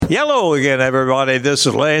Hello again, everybody. This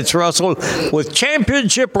is Lance Russell with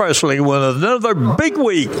Championship Wrestling with another big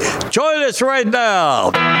week. Join us right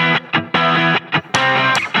now.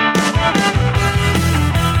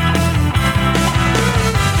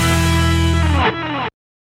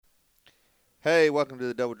 Hey, welcome to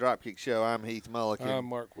the Double Dropkick Show. I'm Heath Mullican. I'm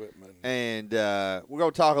Mark Whitman. And we're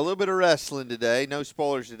going to talk a little bit of wrestling today. No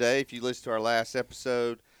spoilers today. If you listen to our last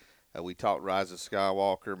episode, we talked Rise of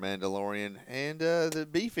Skywalker, Mandalorian, and the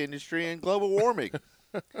beef industry and global warming.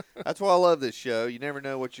 That's why I love this show. You never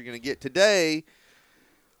know what you're going to get. Today,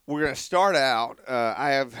 we're going to start out.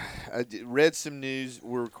 I read some news.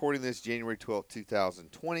 We're recording this January 12th,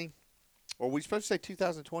 2020. Or are we supposed to say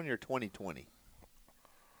 2020 or 2020?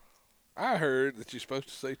 I heard that you're supposed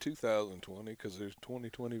to say 2020 because there's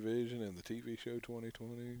 2020 Vision and the TV show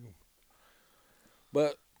 2020.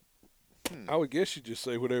 But I would guess you just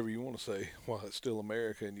say whatever you want to say while it's still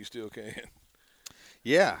America and you still can.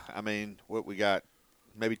 Yeah, I mean, what we got,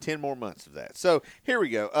 maybe 10 more months of that. So here we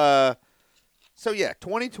go.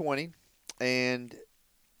 2020, and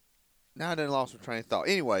now I done lost my train of thought.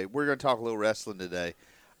 Anyway, we're going to talk a little wrestling today.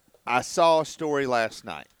 I saw a story last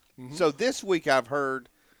night. Mm-hmm. So this week I've heard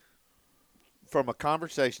from a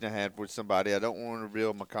conversation I had with somebody. I don't want to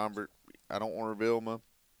reveal my I want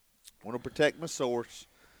to protect my source.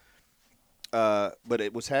 But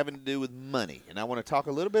it was having to do with money. And I want to talk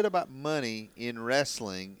a little bit about money in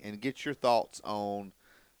wrestling and get your thoughts on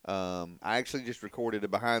I actually just recorded a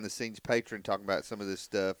behind-the-scenes patron talking about some of this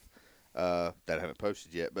stuff that I haven't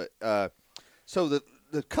posted yet. But so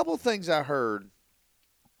the couple of things I heard.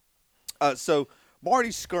 So Marty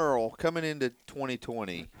Scurll coming into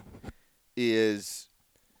 2020 is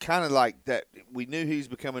kind of like that. We knew he was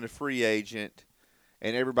becoming a free agent,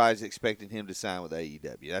 and everybody's expecting him to sign with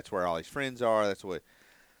AEW. That's where all his friends are. That's what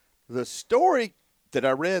the story that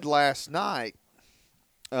I read last night.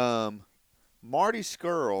 Marty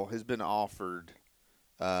Scurll has been offered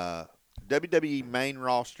WWE main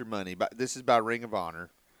roster money. But this is by Ring of Honor.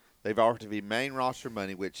 They've offered to be main roster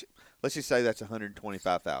money, which let's just say that's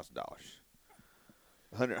 $125,000.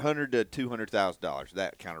 $100,000 to $200,000,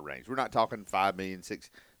 that kind of range. We're not talking $5 million, $6 million.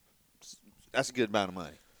 That's a good amount of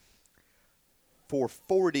money for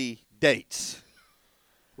 40 dates.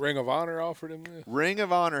 Ring of Honor offered him this? Ring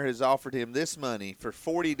of Honor has offered him this money for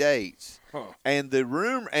 40 dates. Huh. And the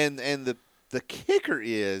room and the kicker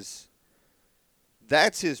is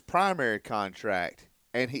that's his primary contract,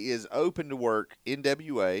 and he is open to work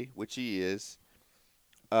NWA, which he is,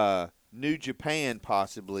 New Japan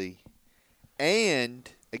possibly.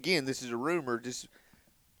 And, again, this is a rumor, just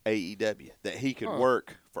AEW, that he could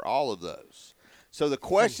work for all of those. So the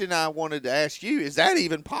question I wanted to ask you, is that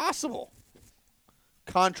even possible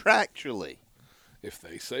contractually? If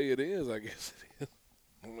they say it is, I guess it is.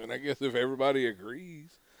 I mean, I guess if everybody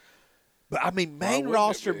agrees. But, I mean, main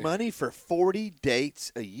roster money for 40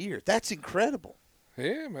 dates a year. That's incredible.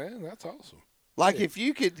 Yeah, man, that's awesome. Like, if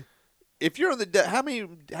you could – if you're on the –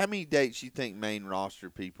 how many dates you think main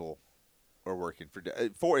roster people – are working for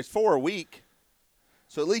it's 4 a week,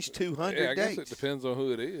 so at least 200 dates. Guess it depends on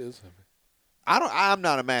who it is. I'm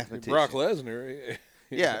not a mathematician. Brock Lesnar.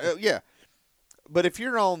 Yeah. But if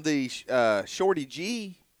you're on the Shorty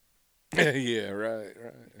G, yeah, right,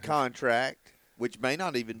 contract, which may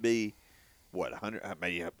not even be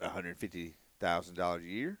maybe $150,000 a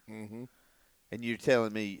year, mm-hmm. and you're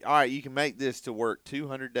telling me, all right, you can make this to work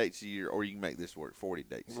 200 dates a year, or you can make this to work 40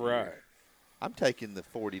 dates a year. I'm taking the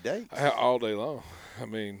 40 days. All day long. I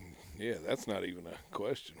mean, yeah, that's not even a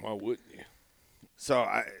question. Why wouldn't you? So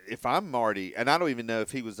if I'm Marty, and I don't even know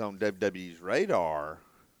if he was on WWE's radar,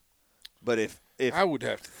 but if I would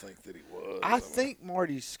have to think that he was. I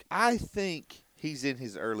think he's in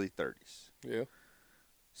his early 30s. Yeah.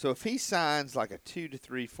 So if he signs like a 2 to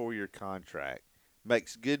 3, 4 year contract,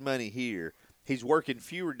 makes good money here, he's working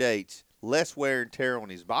fewer dates, less wear and tear on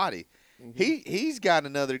his body. Mm-hmm. He's got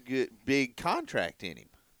another good big contract in him.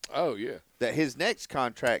 Oh yeah. That his next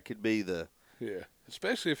contract could be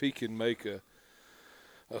especially if he can make a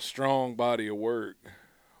strong body of work,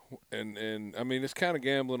 and I mean it's kind of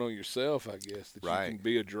gambling on yourself, I guess, that you can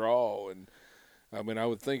be a draw. And I mean I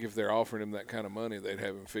would think if they're offering him that kind of money, they'd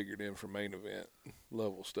have him figured in for main event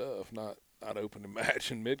level stuff, not open to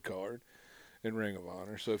match in mid card in Ring of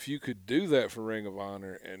Honor. So if you could do that for Ring of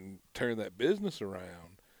Honor and turn that business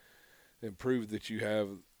around and prove that you have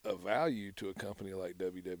a value to a company like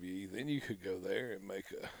WWE, then you could go there and make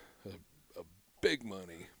a big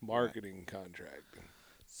money marketing contract.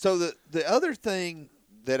 So the other thing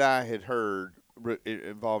that I had heard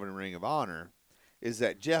involving Ring of Honor is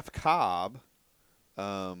that Jeff Cobb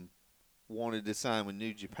wanted to sign with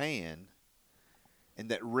New Japan, and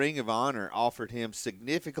that Ring of Honor offered him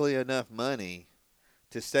significantly enough money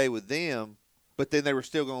to stay with them, but then they were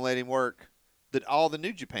still going to let him work all the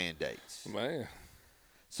New Japan dates. Man.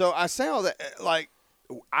 So I say all that, like,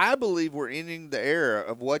 I believe we're entering the era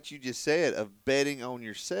of what you just said, of betting on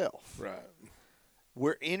yourself. Right.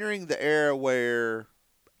 We're entering the era where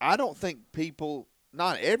I don't think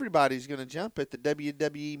not everybody's going to jump at the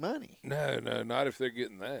WWE money. No, not if they're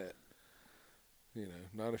getting that. You know,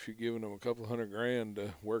 not if you're giving them a couple $100,000 to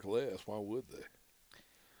work less. Why would they?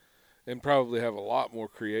 And probably have a lot more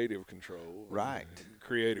creative control, right?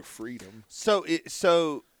 Creative freedom.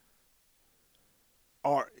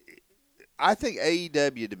 I think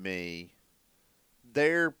AEW, to me,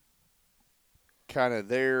 their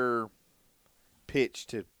pitch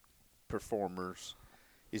to performers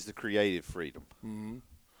is the creative freedom. Mm-hmm.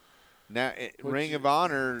 Now, Ring of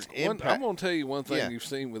Honor, Impact. I'm going to tell you one thing you've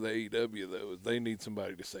seen with AEW, though, is they need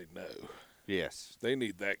somebody to say no. Yes. They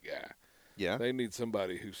need that guy. Yeah. They need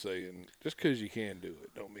somebody who's saying, just because you can do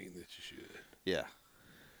it, don't mean that you should. Yeah.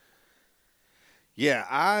 Yeah,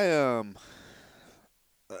 I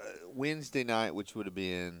Wednesday night, which would have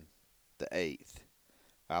been the 8th,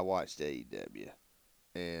 I watched AEW,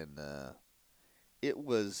 and it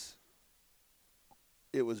was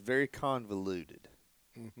very convoluted.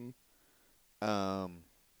 Mm-hmm.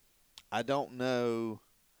 I don't know.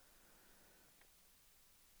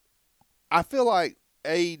 I feel like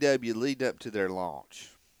AEW leading up to their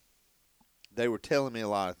launch, they were telling me a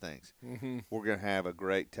lot of things. Mm-hmm. We're going to have a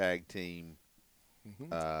great tag team.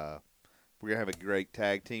 Mm-hmm. We're going to have a great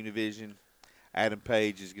tag team division. Adam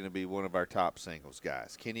Page is going to be one of our top singles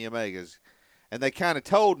guys. Kenny Omega's. And they kind of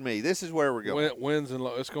told me, this is where we're going. Wins and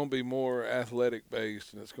losses. It's going to be more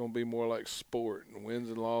athletic-based, and it's going to be more like sport, and wins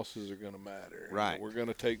and losses are going to matter. Right. And we're going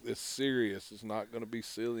to take this serious. It's not going to be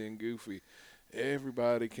silly and goofy.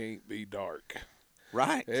 Everybody can't be dark.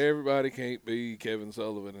 Right. Everybody can't be Kevin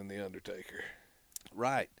Sullivan and The Undertaker.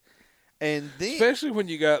 Right. And then, especially when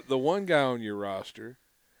you got the one guy on your roster,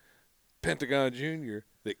 Pentagon Jr.,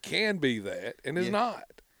 that can be that and is not.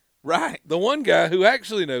 Right. The one guy who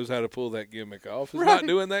actually knows how to pull that gimmick off is not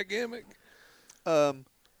doing that gimmick. So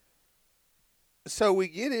we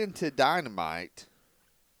get into Dynamite,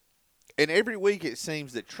 and every week it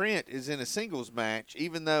seems that Trent is in a singles match,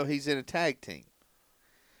 even though he's in a tag team.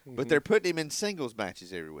 Mm-hmm. But they're putting him in singles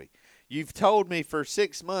matches every week. You've told me for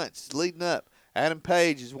 6 months leading up, Adam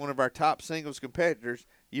Page is one of our top singles competitors.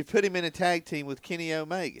 You put him in a tag team with Kenny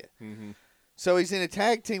Omega. Mm-hmm. So he's in a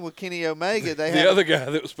tag team with Kenny Omega. The other guy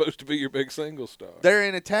that was supposed to be your big single star. They're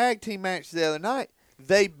in a tag team match the other night.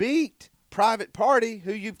 They beat Private Party,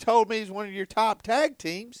 who you've told me is one of your top tag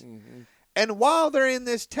teams. Mm-hmm. And while they're in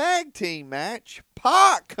this tag team match,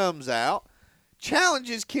 Pac comes out,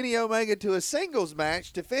 challenges Kenny Omega to a singles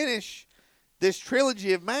match to finish this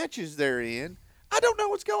trilogy of matches they're in. I don't know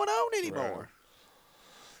what's going on anymore. Right.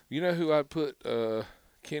 You know who I'd put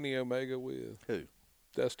Kenny Omega with? Who?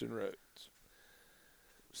 Dustin Rhodes.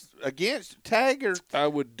 Against tag or I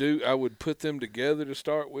would put them together to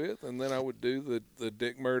start with, and then I would do the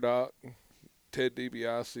Dick Murdoch, Ted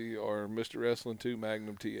DiBiase, or Mr. Wrestling 2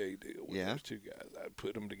 Magnum TA deal with those two guys. I'd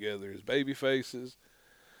put them together as baby faces.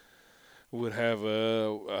 Would have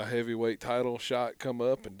a heavyweight title shot come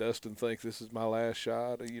up, and Dustin think this is my last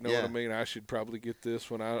shot. You know what I mean? I should probably get this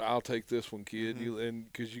one. I'll take this one, kid. Mm-hmm.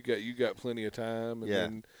 Because you got plenty of time,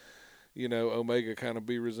 and then Omega kind of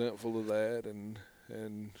be resentful of that, and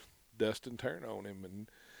Dustin turn on him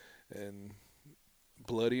and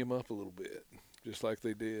bloody him up a little bit, just like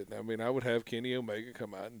they did. I mean, I would have Kenny Omega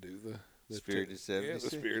come out and do the Spirit of 76. Yeah,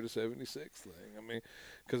 the Spirit of 76 thing. I mean,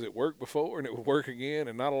 because it worked before and it would work again,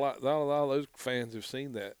 and not a lot of those fans have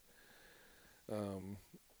seen that.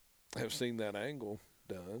 Have seen that angle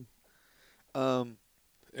done.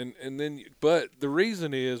 And then, but the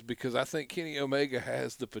reason is because I think Kenny Omega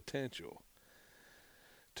has the potential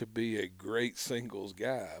to be a great singles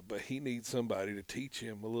guy, but he needs somebody to teach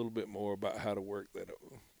him a little bit more about how to work that,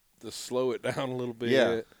 to slow it down a little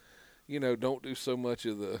bit. Yeah. Don't do so much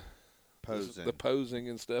of the posing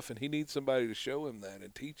and stuff, and he needs somebody to show him that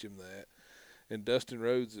and teach him that. And Dustin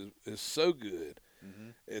Rhodes is so good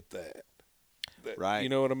at that. Right. You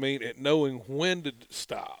know what I mean? At knowing when to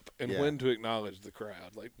stop and when to acknowledge the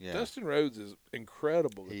crowd. Dustin Rhodes is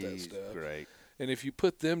incredible at that stuff. He's great. And if you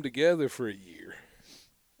put them together for a year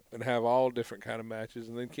and have all different kind of matches,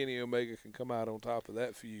 and then Kenny Omega can come out on top of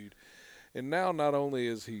that feud. And now not only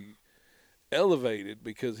is he elevated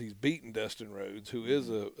because he's beaten Dustin Rhodes, who is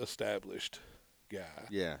a established guy.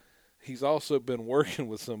 Yeah. He's also been working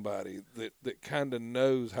with somebody that kind of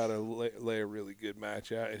knows how to lay a really good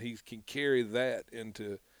match out, and he can carry that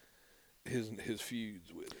into his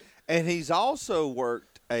feuds with him. And he's also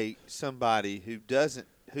worked somebody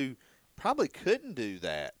who probably couldn't do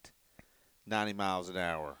that 90 miles an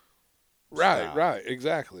hour. Right, style. right,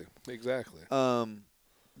 exactly.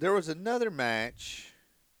 There was another match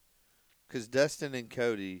because Dustin and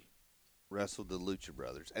Cody wrestled the Lucha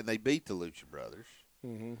Brothers, and they beat the Lucha Brothers.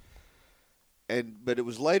 Mm-hmm. But it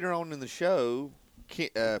was later on in the show,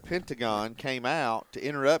 Pentagon came out to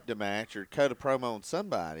interrupt the match or cut a promo on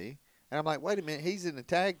somebody. And I'm like, wait a minute, he's in the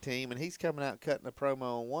tag team, and he's coming out cutting a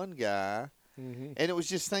promo on one guy. Mm-hmm. And it was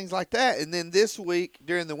just things like that. And then this week,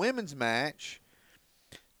 during the women's match,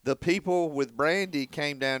 the people with Brandy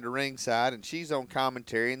came down to ringside, and she's on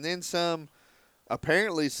commentary. And then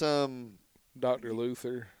apparently some Dr.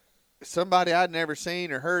 Luther. Somebody I'd never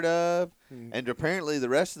seen or heard of. Mm-hmm. And apparently the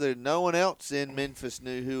rest of no one else in Memphis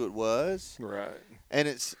knew who it was. Right. And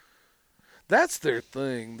that's their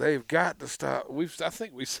thing. They've got to stop. I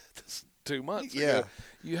think we said this 2 months ago.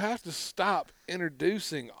 You have to stop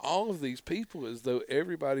introducing all of these people as though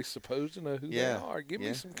everybody's supposed to know who they are. Give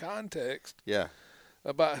me some context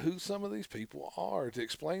about who some of these people are, to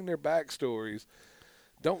explain their backstories.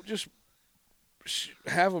 Don't just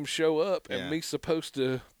have them show up and me supposed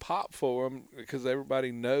to pop for them because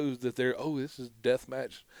everybody knows that this is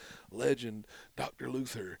deathmatch legend Dr.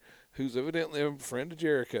 Luther, who's evidently a friend of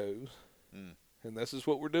Jericho's. And this is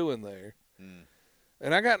what we're doing there.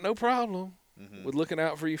 And I got no problem with looking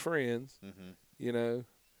out for your friends, you know.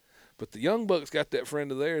 But the Young Bucks got that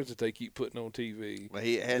friend of theirs that they keep putting on TV. Well,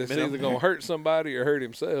 he had that's either going to hurt somebody or hurt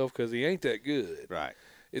himself because he ain't that good. Right.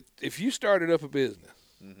 If you started up a business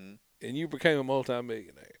and you became a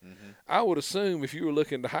multimillionaire, I would assume if you were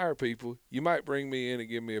looking to hire people, you might bring me in and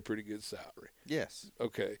give me a pretty good salary. Yes.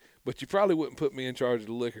 Okay. But you probably wouldn't put me in charge of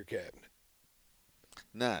the liquor cabinet.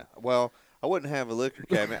 No. Well, I wouldn't have a liquor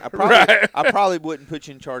cabinet. I probably wouldn't put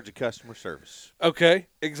you in charge of customer service. Okay,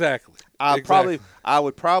 exactly. I'd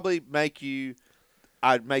make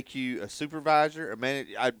you a supervisor, a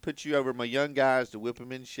manager. I'd put you over my young guys to whip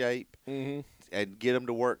them in shape and get them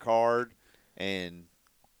to work hard and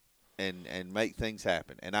make things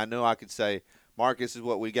happen. And I know I could say, Mark, this is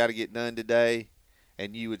what we got to get done today.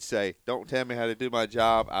 And you would say, don't tell me how to do my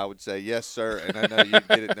job. I would say, yes, sir, and I know you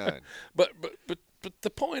get it done. But the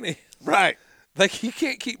point is, right? Like, you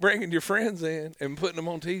can't keep bringing your friends in and putting them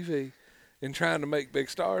on TV and trying to make big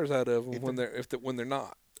stars out of them when they're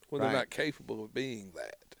not capable of being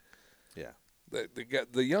that. Yeah.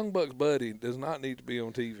 The Young Bucks buddy does not need to be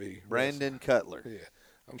on TV. Brandon Cutler. Yeah,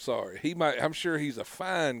 I'm sorry. I'm sure he's a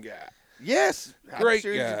fine guy. Yes, great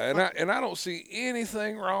guy, and I don't see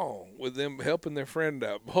anything wrong with them helping their friend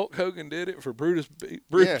out. Hulk Hogan did it for Brutus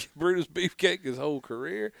Beefcake his whole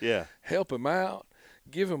career. Yeah, help him out,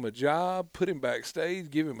 give him a job, put him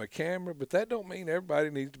backstage, give him a camera. But that don't mean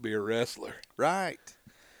everybody needs to be a wrestler. Right.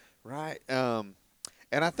 And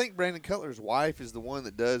I think Brandon Cutler's wife is the one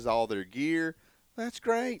that does all their gear. That's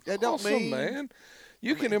great. That don't mean, man.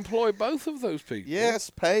 You can employ both of those people. Yes,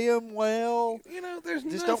 pay them well. You know, there's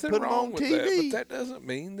just nothing don't put wrong them on with TV. that. But that doesn't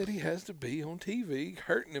mean that he has to be on TV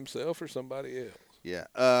hurting himself or somebody else. Yeah.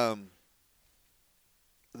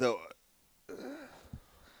 The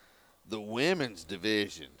women's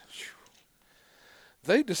division.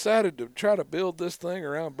 They decided to try to build this thing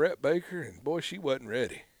around Brett Baker, and boy, she wasn't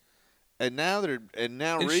ready. And now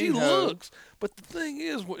she looks. But the thing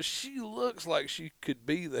is, she looks like she could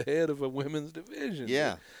be the head of a women's division.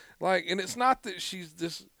 Yeah. And it's not that she's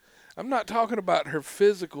this. I'm not talking about her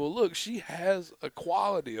physical look. She has a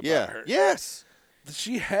quality about her. Yes.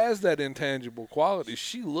 She has that intangible quality.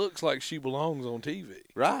 She looks like she belongs on TV.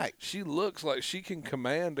 Right. She looks like she can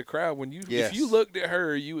command a crowd. If you looked at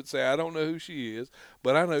her, you would say, I don't know who she is,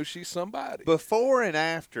 but I know she's somebody. Before and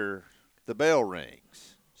after the bell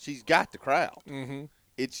rings, she's got the crowd. Mm-hmm.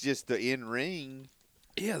 It's just the in-ring.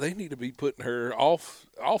 Yeah, they need to be putting her off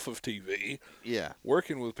of TV. Yeah.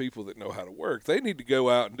 Working with people that know how to work. They need to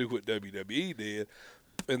go out and do what WWE did,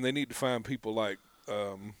 and they need to find people like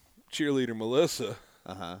cheerleader Melissa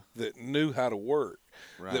that knew how to work,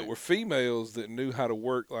 that were females that knew how to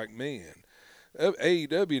work like men.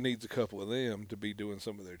 AEW needs a couple of them to be doing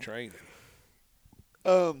some of their training.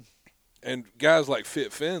 And guys like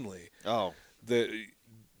Fit Finlay that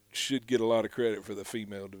should get a lot of credit for the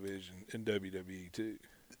female division in WWE too.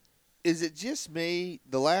 Is it just me?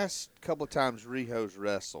 The last couple of times Riho's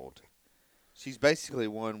wrestled, she's basically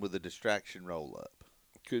won with a distraction roll-up.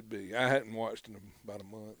 Could be. I hadn't watched in about a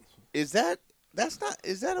month. Is that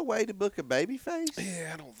a way to book a babyface?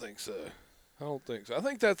 Yeah, I don't think so. I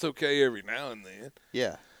think that's okay every now and then.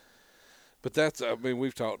 Yeah. But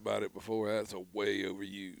we've talked about it before. That's a way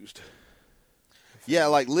overused. Yeah,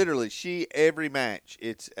 like literally, every match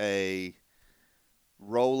it's a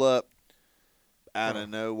roll up out of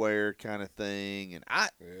nowhere kind of thing, and I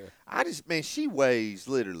just man, she weighs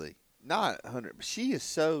literally not 100, but she is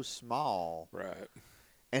so small, right,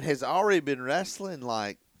 and has already been wrestling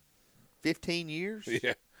like 15 years.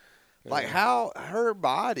 Yeah. Like how her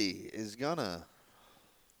body is gonna.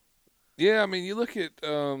 Yeah, I mean, you look at.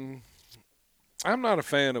 I'm not a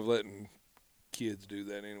fan of letting kids do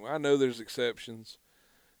that anyway. I know there's exceptions.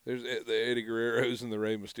 There's the Eddie Guerreros and the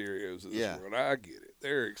Rey Mysterios of this world. I get it.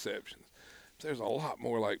 There are exceptions. But there's a lot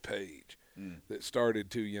more like Paige that started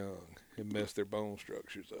too young and messed their bone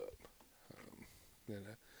structures up.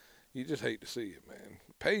 You just hate to see it, man.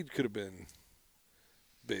 Paige could have been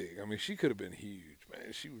big. I mean, she could have been huge,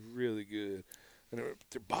 man. She was really good. And her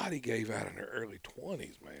body gave out in her early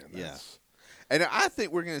 20s, man. And I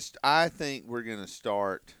think we're gonna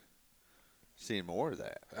start seeing more of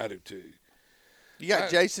that. I do too. You got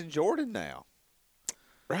Jason Jordan now,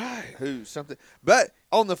 right? But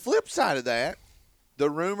on the flip side of that, the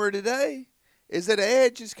rumor today is that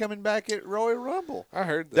Edge is coming back at Royal Rumble. I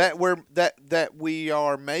heard that. That we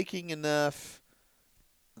are making enough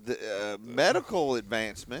medical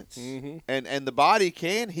advancements, and the body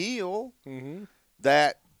can heal.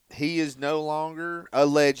 That he is no longer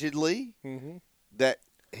allegedly that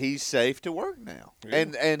he's safe to work now,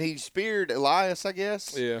 and he speared Elias, I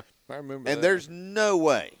guess. Yeah, I remember. And there's no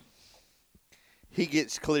way he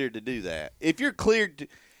gets cleared to do that. If you're cleared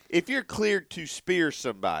to spear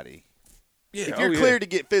somebody, if you're cleared to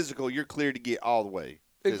get physical, you're cleared to get all the way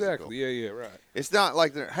physical. Exactly. Yeah, right. It's not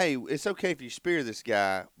like hey, it's okay if you spear this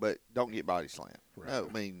guy, but don't get body slammed. Right. No,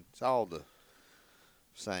 I mean it's all the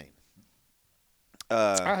same.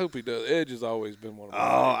 I hope he does. Edge has always been one of my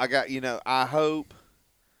I hope.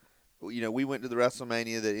 We went to the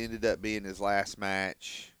WrestleMania that ended up being his last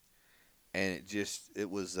match, and it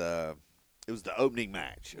was the opening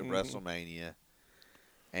match of WrestleMania,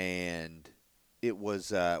 and it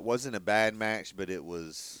wasn't a bad match, but it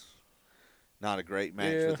was not a great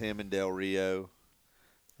match with him and Del Rio.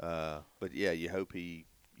 But yeah, you hope he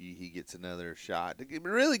gets another shot to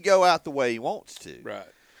really go out the way he wants to. Right.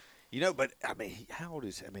 But I mean, how old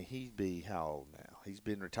is he? I mean, he'd be how old now? He's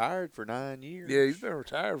been retired for 9 years. Yeah, he's been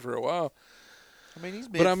retired for a while. I mean, he's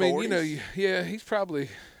mid-40s. But I mean,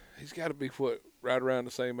 he's got to be right around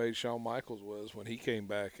the same age Shawn Michaels was when he came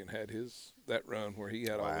back and had that run where he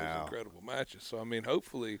had all those incredible matches. So I mean,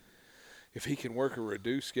 hopefully, if he can work a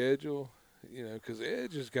reduced schedule, because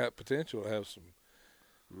Edge has got potential to have some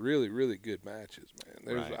really, really good matches,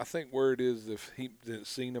 man. I think word is if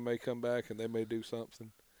Cena may come back and they may do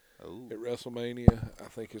something. At WrestleMania, I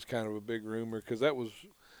think it's kind of a big rumor because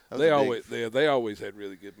they always had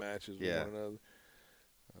really good matches with one another.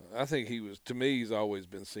 I think he's always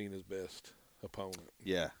been seen as best opponent.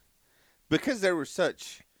 Yeah, because there was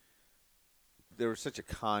such a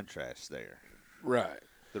contrast there. Right.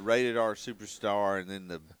 The rated R superstar and then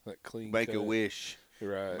the clean Make-A-Wish,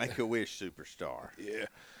 right? Make-A-Wish superstar. Yeah.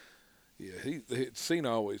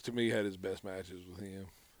 Cena always to me had his best matches with him.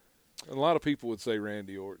 And a lot of people would say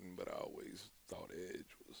Randy Orton, but I always thought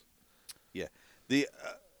Edge was. Yeah. The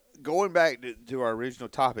going back to our original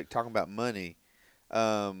topic, talking about money,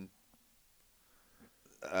 you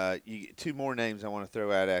get two more names I want to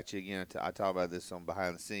throw out at you. Again, I talk about this on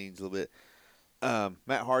Behind the Scenes a little bit.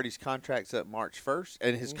 Matt Hardy's contract's up March 1st,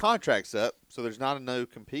 and his contract's up, so there's not a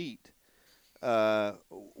no-compete. First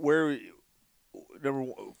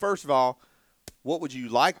of all, what would you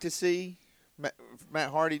like to see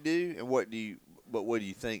Matt Hardy do, and what do you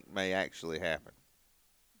think may actually happen?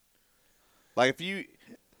 Like if you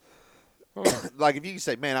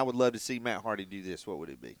say, man, I would love to see Matt Hardy do this, what would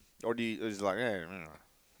it be? Or is it like,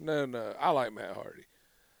 No, I like Matt Hardy.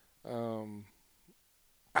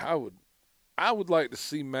 I would like to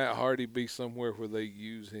see Matt Hardy be somewhere where they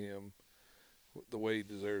use him the way he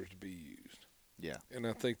deserves to be used. Yeah. And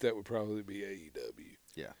I think that would probably be AEW.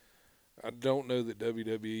 Yeah. I don't know that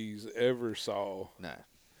WWE's ever saw. No.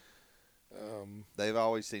 They've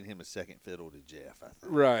always seen him as second fiddle to Jeff, I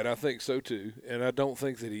think. Right, I think so too. And I don't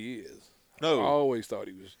think that he is. No. I always thought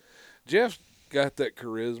he was. Jeff's got that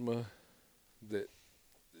charisma that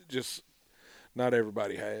just not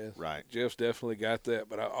everybody has. Right. Jeff's definitely got that,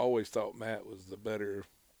 but I always thought Matt was the better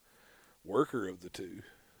worker of the two.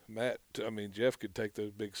 Jeff could take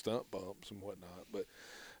those big stunt bumps and whatnot, but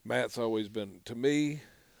Matt's always been, to me,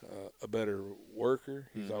 a better worker.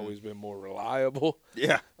 He's always been more reliable.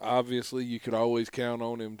 Yeah. Obviously, you could always count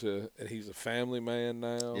on him and he's a family man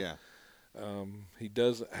now. Yeah. He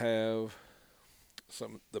doesn't have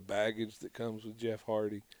the baggage that comes with Jeff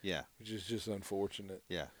Hardy. Yeah. Which is just unfortunate.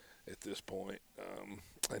 Yeah. at this point,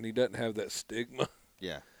 and he doesn't have that stigma.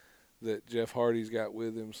 Yeah. That Jeff Hardy's got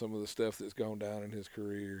with him, some of the stuff that's gone down in his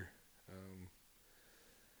career.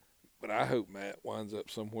 But I hope Matt winds up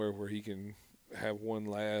somewhere where he can have one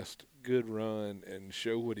last good run and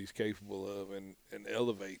show what he's capable of and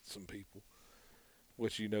elevate some people,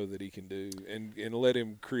 which you know that he can do, and let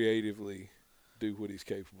him creatively do what he's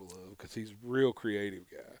capable of, because he's a real creative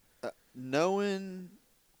guy. Knowing,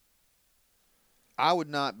 I would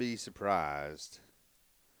not be surprised.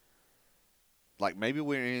 Like, maybe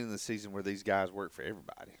we're in the season where these guys work for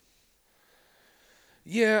everybody.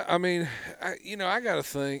 Yeah, I mean, I got to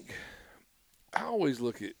think. I always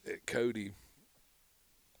look at Cody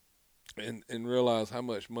and realize how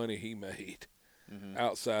much money he made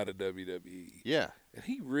outside of WWE. Yeah. And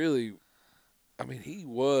he really, he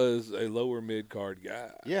was a lower mid-card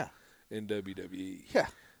guy. Yeah. In WWE. Yeah.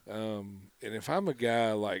 And if I'm a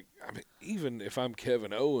guy even if I'm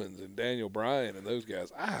Kevin Owens and Daniel Bryan and those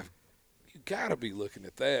guys, you got to be looking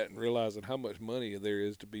at that and realizing how much money there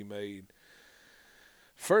is to be made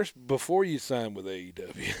first before you sign with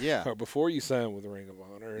AEW. Yeah. Or before you sign with Ring of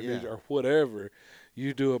Honor or whatever.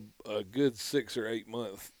 You do a good 6 or 8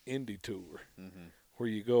 month indie tour where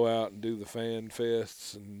you go out and do the fan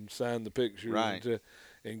fests and sign the pictures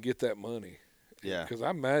and get that money. Yeah. Because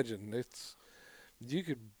I imagine you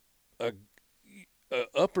could a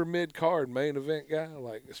upper mid card main event guy,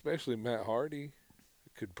 like especially Matt Hardy,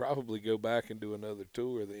 could probably go back and do another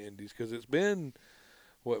tour of the Indies, because it's been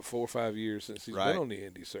 4 or 5 years since he's been on the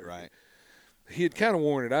indie circuit. Right. He had kind of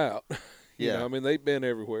worn it out. Yeah. They've been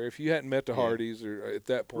everywhere. If you hadn't met the Hardys or at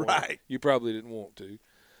that point, you probably didn't want to.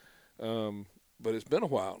 But it's been a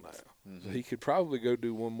while now. So he could probably go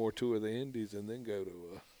do one more tour of the Indies and then go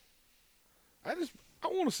to I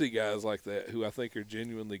want to see guys like that who I think are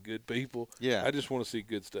genuinely good people. Yeah. I just want to see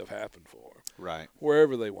good stuff happen for them. Right.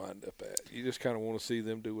 Wherever they wind up at. You just kind of want to see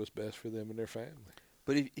them do what's best for them and their family.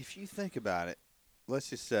 But if you think about it, let's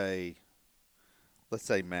say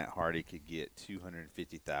Matt Hardy could get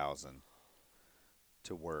 $250,000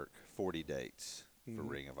 to work 40 dates for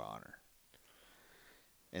Ring of Honor.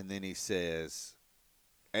 And then he says,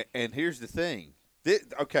 and here's the thing.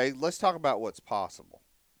 Okay, let's talk about what's possible.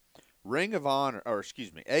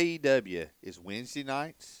 AEW is Wednesday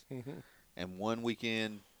nights, and one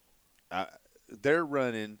weekend they're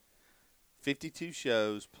running 52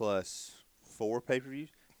 shows plus 4 pay-per-views,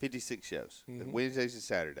 56 shows, Wednesdays and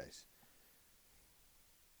Saturdays.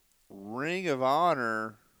 Ring of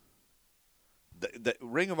Honor, the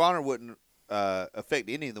Ring of Honor wouldn't affect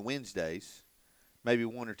any of the Wednesdays, maybe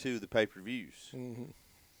 1 or 2 of the pay-per-views.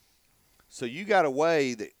 So you got a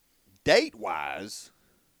way that date-wise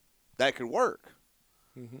that could work.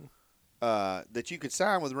 That you could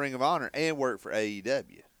sign with Ring of Honor and work for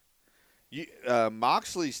AEW.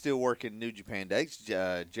 Moxley's still working New Japan dates.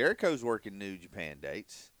 Jericho's working New Japan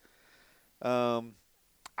dates. I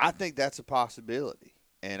think that's a possibility,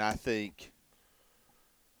 and I think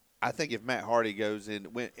if Matt Hardy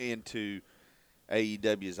went into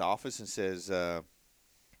AEW's office and says,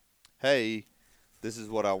 "Hey, this is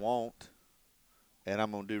what I want, and I'm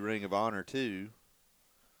gonna do Ring of Honor too."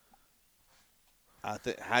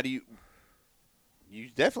 How do you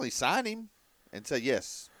definitely sign him and say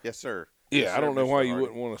yes, sir. Yeah, yes, I don't know Mr. why you Hardy.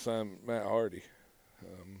 wouldn't want to sign Matt Hardy.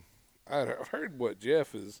 I've heard what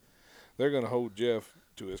Jeff is. They're going to hold Jeff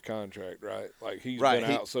to his contract, right? Like he's been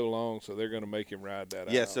out so long, so they're going to make him ride that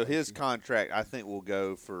out. Yeah, so his contract I think will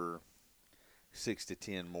go for 6 to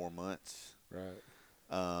 10 more months.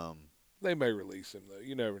 Right. They may release him though.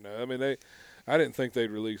 You never know. I didn't think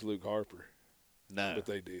they'd release Luke Harper. No, but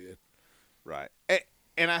they did. Right.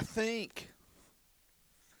 And I think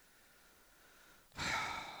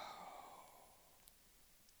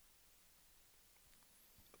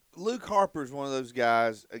Luke Harper is one of those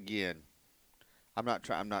guys. Again, I'm not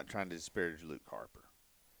trying to disparage Luke Harper,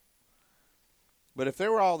 but if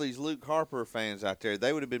there were all these Luke Harper fans out there,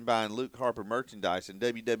 they would have been buying Luke Harper merchandise, and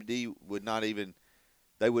WWE would not even.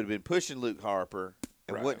 They would have been pushing Luke Harper,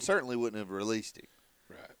 and certainly wouldn't have released him.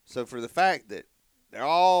 Right. So for the fact that they're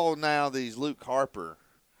all now these Luke Harper.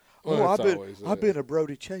 Well, I've been a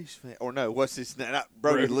Brody Chase fan. Or no, what's his name? Not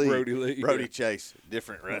Brody Lee. Brody Lee. Brody Chase,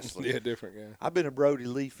 different wrestler. Yeah, different guy. I've been a Brody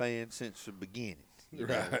Lee fan since the beginning.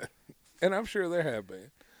 Right. And I'm sure there have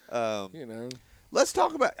been. Let's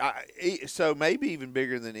talk about so maybe even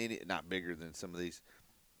bigger than not bigger than some of these.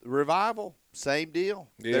 Revival, same deal.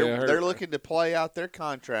 Yeah, they're looking to play out their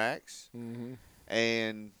contracts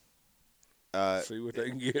and see what they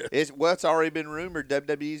can get. It's already been rumored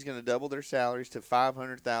WWE is going to double their salaries to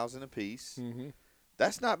 $500,000 apiece.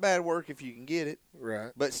 That's not bad work if you can get it.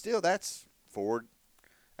 Right. But still, that's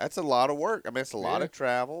That's a lot of work. I mean, it's a lot of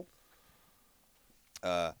travel.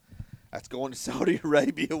 That's going to Saudi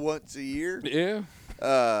Arabia once a year. Yeah.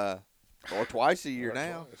 Or twice a year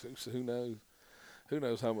now. Twice. Who knows? Who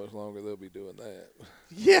knows how much longer they'll be doing that?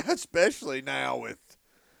 Yeah, especially now with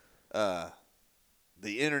the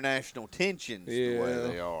international tensions the way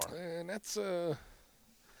they are. And that's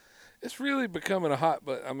it's really becoming a hot.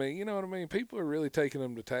 But I mean, you know what I mean. People are really taking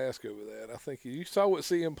them to task over that. I think you saw what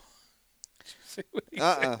CM. See what he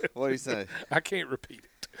said? What did he say? I can't repeat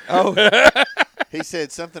it. Oh, he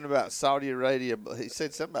said something about Saudi Arabia. He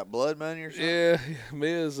said something about blood money or something. Yeah,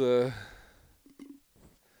 Miz.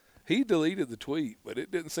 He deleted the tweet, but it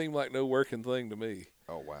didn't seem like no working thing to me.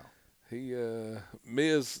 Oh wow. He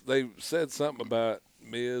Miz. They said something about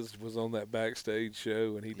Miz was on that backstage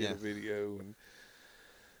show and he did a video and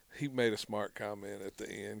he made a smart comment at the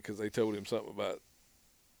end because they told him something about.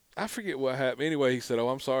 I forget what happened. Anyway, he said, "Oh,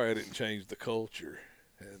 I'm sorry, I didn't change the culture."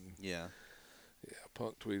 And yeah,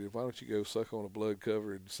 Punk tweeted, "Why don't you go suck on a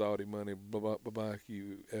blood-covered Saudi money, bye-bye,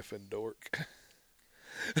 you effing dork."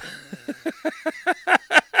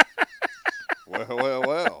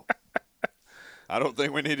 Well. I don't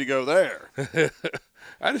think we need to go there.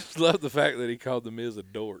 I just love the fact that he called the Miz a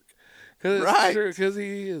dork. Cause right. Because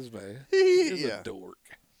he is, man. He is a dork.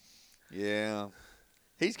 Yeah.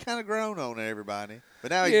 He's kind of grown on everybody.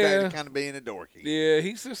 But now he's back to kind of being a dorky. Yeah,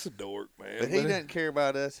 he's just a dork, man. But he doesn't care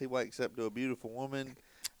about us. He wakes up to a beautiful woman,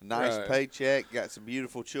 a nice paycheck, got some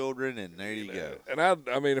beautiful children, and there you go. And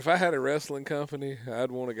I mean, if I had a wrestling company,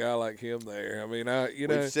 I'd want a guy like him there. I mean,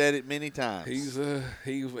 we've said it many times. He's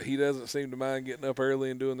he doesn't seem to mind getting up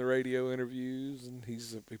early and doing the radio interviews, and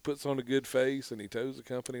he puts on a good face and he toes the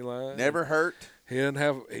company line. Never hurt. He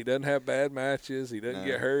doesn't have bad matches. He doesn't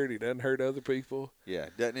get hurt. He doesn't hurt other people. Yeah,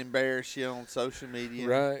 doesn't embarrass you on social media.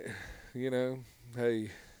 Right. Hey,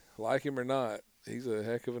 like him or not, he's a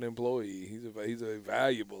heck of an employee. He's a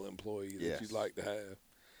valuable employee that you'd like to have.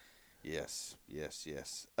 Yes.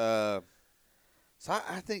 So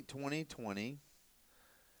I think 2020.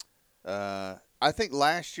 I think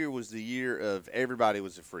last year was the year of everybody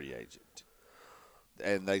was a free agent,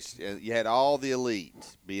 and you had all the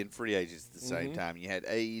elite being free agents at the same time. You had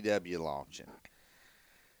AEW launching,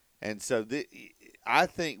 and so I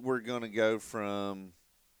think we're going to go from.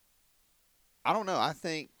 I don't know. I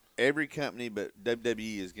think every company but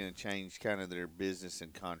WWE is going to change kind of their business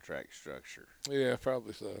and contract structure. Yeah,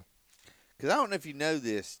 probably so. Because I don't know if you know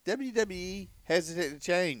this, WWE hesitant to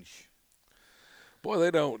change. Boy,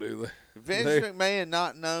 they don't, do they? Vince McMahon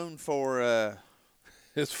not known for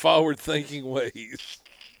his forward-thinking ways.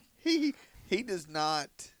 He does not.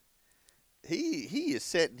 He is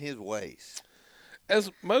set in his ways.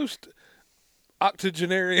 As most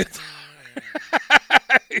octogenarians.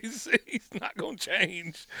 He's not going to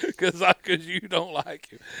change because you don't like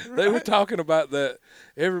him. Right. They were talking about that.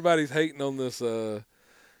 Everybody's hating on this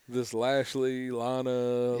this Lashley,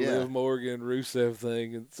 Lana, Liv Morgan, Rusev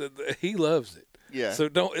thing, and said that he loves it. Yeah. So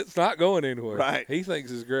it's not going anywhere. Right. He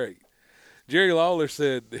thinks it's great. Jerry Lawler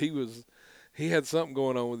said he had something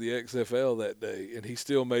going on with the XFL that day, and he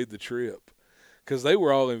still made the trip. Because they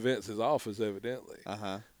were all in Vince's office, evidently.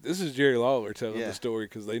 This is Jerry Lawler telling the story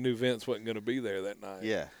because they knew Vince wasn't going to be there that night.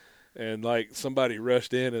 Yeah. And, somebody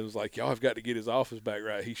rushed in and was like, y'all have got to get his office back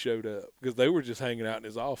right. He showed up. Because they were just hanging out in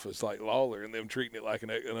his office like Lawler and them treating it like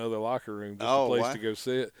another locker room, just a place to go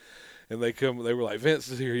sit. And they were like, Vince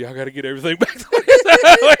is here. Y'all got to get everything back the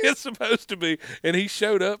way it's supposed to be. And he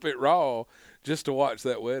showed up at Raw just to watch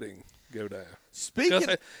that wedding go down.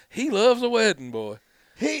 He loves a wedding, boy.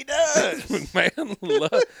 He does. Man,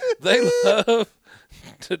 they love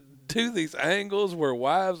to do these angles where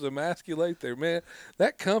wives emasculate their man.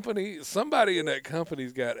 That company, somebody in that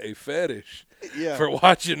company's got a fetish for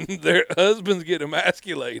watching their husbands get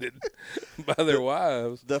emasculated by their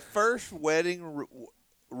wives. The first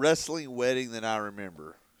wrestling wedding that I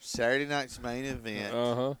remember, Saturday night's main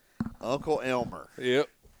event, Uncle Elmer. Yep.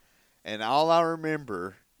 And all I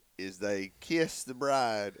remember is they kissed the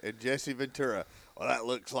bride and Jesse Ventura. Well, that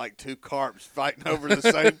looks like two carps fighting over the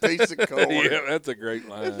same piece of cord. Yeah, that's a great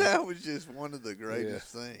line. And that was just one of the greatest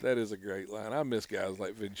things. That is a great line. I miss guys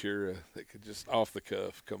like Ventura that could just off the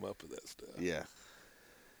cuff come up with that stuff. Yeah.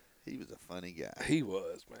 He was a funny guy. He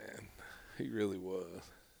was, man. He really was.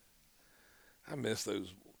 I miss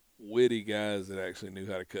those witty guys that actually knew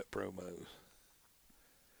how to cut promos.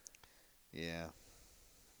 Yeah.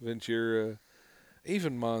 Ventura,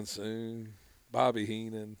 even Monsoon, Bobby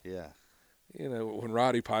Heenan. Yeah. When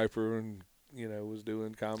Roddy Piper was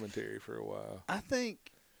doing commentary for a while. I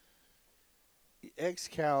think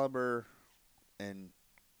Excalibur and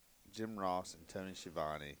Jim Ross and Tony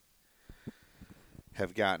Schiavone,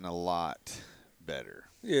 have gotten a lot better.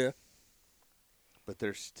 Yeah. But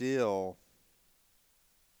they're still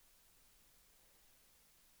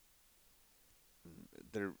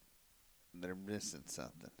they're missing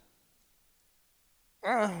something.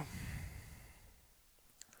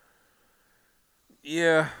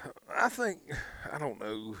 Yeah, I don't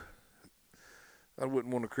know. I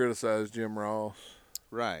wouldn't want to criticize Jim Ross.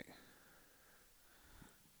 Right.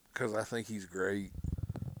 Because I think he's great.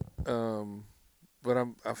 But I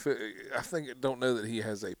don't know that he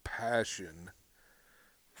has a passion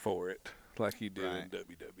for it like he did in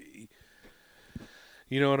WWE.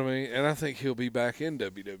 You know what I mean? And I think he'll be back in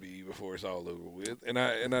WWE before it's all over with. And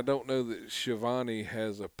I don't know that Shivani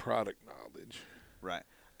has a product knowledge. Right.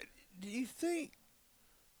 Do you think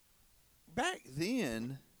back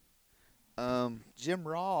then Jim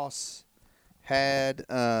Ross had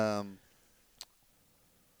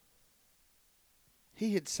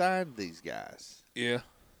he had signed these guys? Yeah.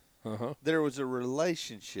 Uh-huh. There was a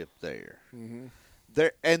relationship there. Mm-hmm.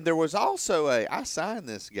 There was also I signed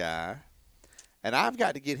this guy, and I've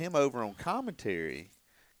got to get him over on commentary,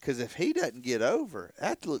 because if he doesn't get over,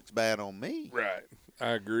 that looks bad on me. Right.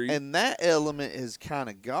 I agree. And that element is kind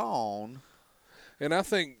of gone. And I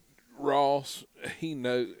think Ross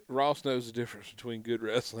knows the difference between good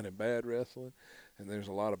wrestling and bad wrestling. And there's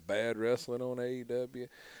a lot of bad wrestling on AEW.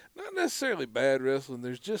 Not necessarily bad wrestling.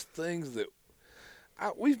 There's just things that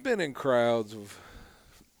we've been in crowds of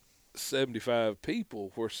 75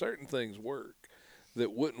 people where certain things work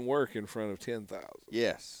that wouldn't work in front of 10,000.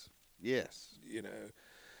 Yes. You know,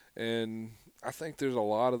 and I think there's a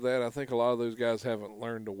lot of that. I think a lot of those guys haven't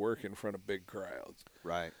learned to work in front of big crowds.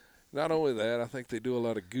 Right. Not only that, I think they do a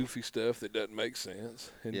lot of goofy stuff that doesn't make sense,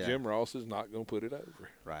 and Jim Ross is not going to put it over.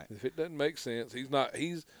 Right. If it doesn't make sense, he's not.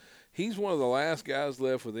 He's one of the last guys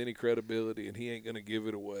left with any credibility, and he ain't going to give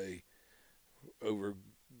it away over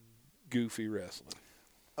goofy wrestling.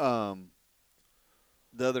 The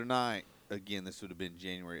other night, again, this would have been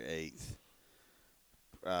January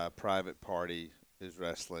 8th. Private Party is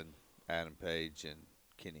wrestling Adam Page and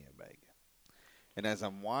Kenny Omega, and as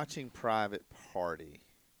I'm watching Private Party,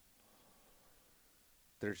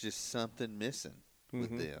 there's just something missing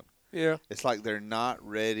with them. Yeah. It's like they're not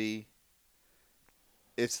ready.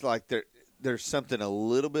 It's like there's something a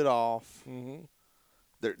little bit off. Mm-hmm.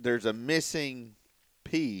 There's a missing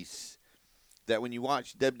piece that when you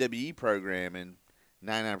watch WWE programming,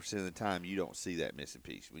 99% of the time you don't see that missing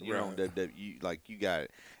piece. When you're on WWE, you got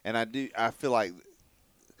it. And I feel like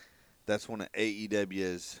that's one of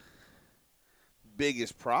AEW's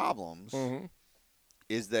biggest problems. Mm-hmm.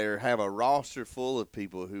 Is they have a roster full of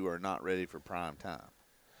people who are not ready for prime time.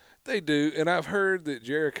 They do, and I've heard that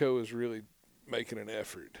Jericho is really making an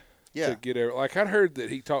effort to get I'd heard that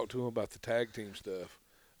he talked to him about the tag team stuff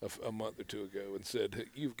a month or two ago and said,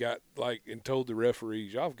 you've got, and told the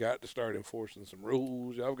referees, y'all have got to start enforcing some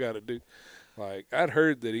rules. Y'all got to do, I'd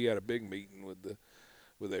heard that he had a big meeting with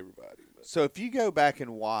everybody. So if you go back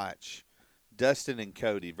and watch Dustin and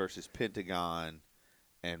Cody versus Pentagon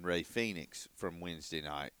and Ray Phoenix from Wednesday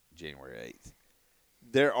night, January 8th,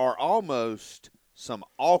 there are almost some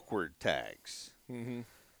awkward tags. Mm-hmm.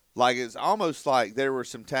 It's almost like there were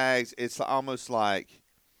some tags. It's almost like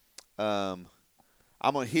I'm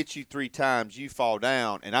going to hit you 3 times, you fall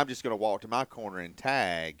down, and I'm just going to walk to my corner and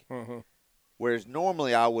tag. Mm-hmm. Whereas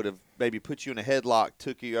normally I would have maybe put you in a headlock,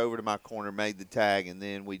 took you over to my corner, made the tag, and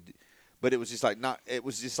then but it was just like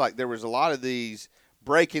there was a lot of these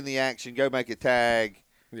breaking the action, go make a tag.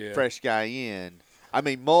 Yeah. Fresh guy in. I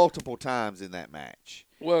mean, multiple times in that match.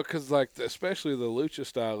 Well, because especially the lucha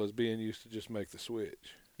style is being used to just make the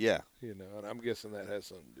switch. Yeah. You know, and I'm guessing that has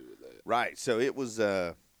something to do with that. Right. So it was.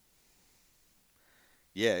 It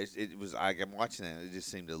was. I'm watching that. It just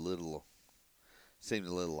seemed a little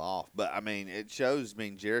off. But I mean, it shows.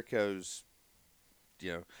 Jericho's.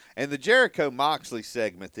 And the Jericho Moxley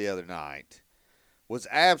segment the other night was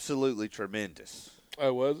absolutely tremendous.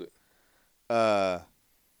 Oh, was it?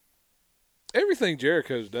 Everything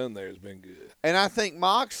Jericho's done there has been good. And I think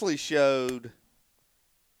Moxley he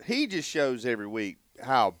just shows every week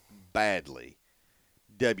how badly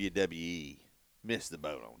WWE missed the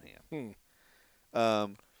boat on him.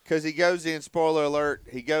 Because he goes in, spoiler alert,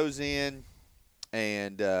 he goes in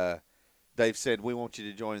and they've said, we want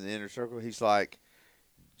you to join the Inner Circle. He's like,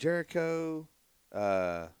 Jericho,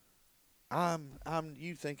 you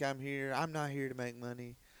think I'm here. I'm not here to make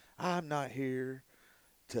money. I'm not here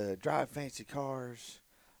to drive fancy cars.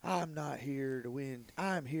 I'm not here to win.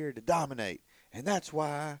 I'm here to dominate. And that's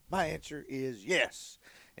why my answer is yes.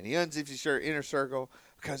 And he unzips his shirt, Inner Circle,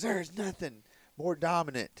 because there is nothing more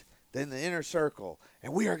dominant then the inner circle,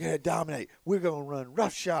 and we are going to dominate. We're going to run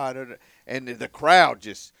roughshod. And the crowd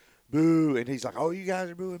just boo. And he's like, oh, you guys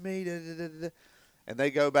are booing me. Da, da, da, da. And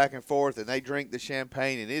they go back and forth, and they drink the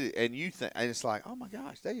champagne. And you think, and it's like, oh, my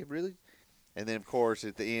gosh, they really. And then, of course,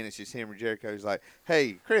 at the end, it's just him and Jericho. He's like,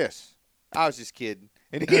 hey, Chris, I was just kidding.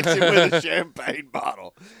 And he hits him with a champagne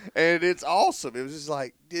bottle. And it's awesome. It was just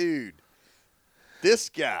like, dude, this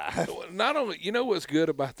guy. Not only, you know what's good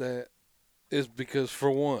about that is because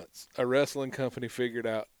for once, a wrestling company figured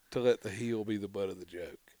out to let the heel be the butt of the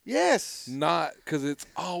joke. Yes. Not because it's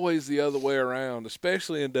always the other way around,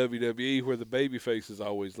 especially in WWE where the baby faces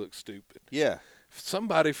always look stupid. Yeah.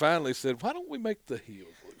 Somebody finally said, why don't we make the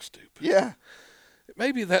heels look stupid? Yeah.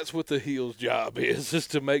 Maybe that's what the heel's job is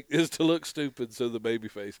to look stupid so the baby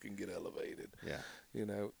face can get elevated. Yeah. You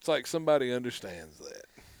know, it's like somebody understands that.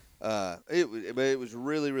 It was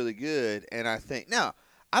really, really good. And I think, now,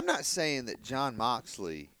 I'm not saying that Jon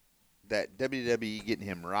Moxley, that WWE getting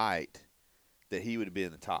him right, that he would have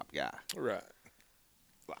been the top guy. Right.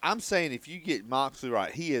 I'm saying if you get Moxley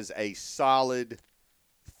right, he is a solid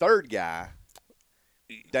third guy.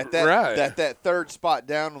 That third spot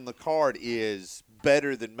down on the card is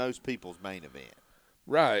better than most people's main event.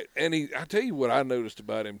 Right. And I tell you what I noticed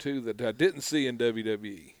about him, too, that I didn't see in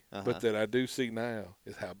WWE, but that I do see now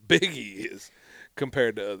is how big he is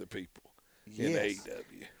compared to other people in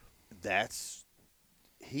AEW.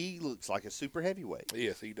 He looks like a super heavyweight.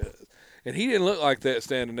 Yes, he does. And he didn't look like that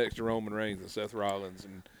standing next to Roman Reigns and Seth Rollins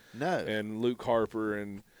and Luke Harper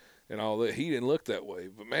and all that. He didn't look that way.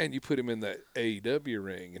 But, man, you put him in that AEW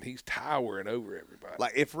ring, and he's towering over everybody.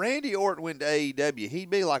 Like, if Randy Orton went to AEW, he'd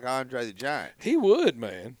be like Andre the Giant. He would,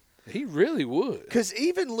 man. He really would. Because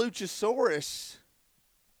even Luchasaurus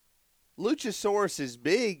is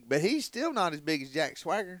big, but he's still not as big as Jack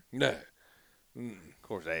Swagger. No. Of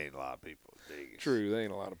course, there ain't a lot of people as big. True, there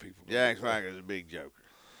ain't a lot of people. Jack Swagger's a big joker.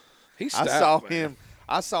 He's stout,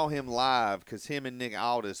 I saw him live because him and Nick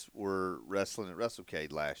Aldis were wrestling at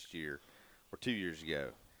WrestleCade last year or 2 years ago,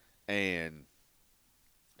 and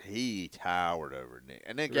he towered over Nick.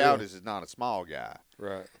 And Nick Aldis is not a small guy,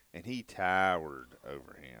 right? And he towered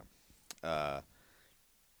over him.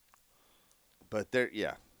 But there,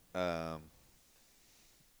 yeah.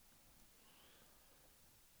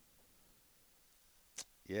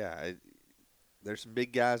 There's some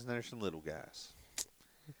big guys and there's some little guys.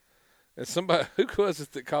 And somebody, who was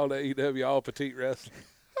it that called AEW all petite wrestling?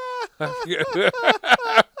 I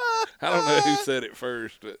don't know who said it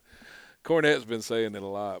first, but Cornette's been saying it a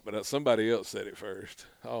lot. But somebody else said it first.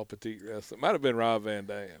 All petite wrestling. Might have been Rob Van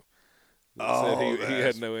Dam. Said he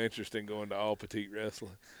had no interest in going to all petite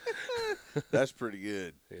wrestling. That's pretty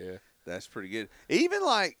good. Yeah, that's pretty good. Even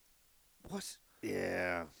like,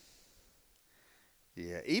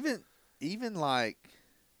 even like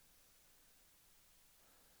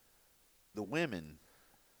the women.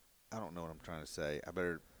 I don't know what I'm trying to say.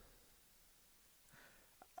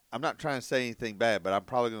 I'm not trying to say anything bad, but I'm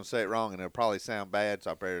probably going to say it wrong, and it'll probably sound bad,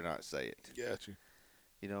 so I better not say it. Got you.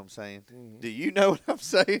 You know what I'm saying? Mm-hmm. Do you know what I'm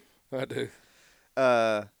saying? I do.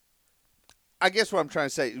 I guess what I'm trying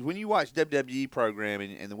to say is when you watch WWE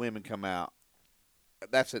programming and the women come out,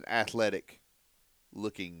 that's an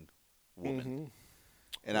athletic-looking woman. Mm-hmm.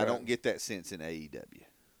 And I don't get that sense in AEW.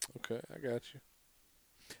 Okay, I got you.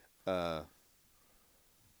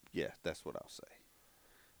 Yeah, that's what I'll say.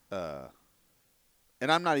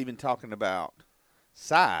 And I'm not even talking about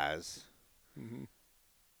size. Mm-hmm.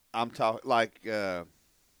 I'm talking like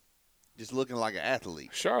just looking like an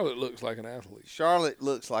athlete. Charlotte looks like an athlete.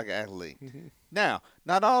 Mm-hmm. Now,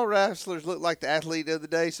 not all wrestlers look like the athlete of the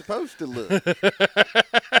day supposed to look.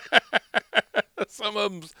 Some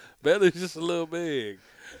of them's belly's just a little big.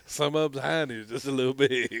 Some of them's hiney's just a little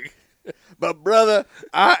big. But, brother,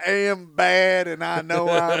 I am bad, and I know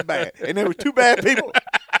I'm bad. And there were two bad people.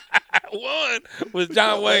 One was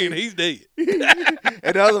John Wayne. He's dead.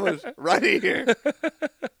 And the other was right here.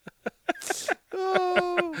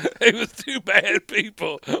 Oh. It was two bad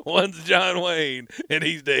people. One's John Wayne, and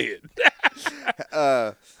he's dead.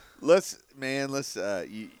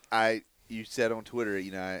 You said on Twitter,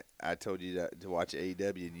 you know, I told you to watch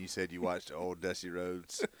AEW, and you said you watched old Dusty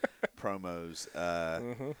Rhodes promos.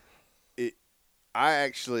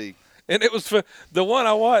 And it was for the one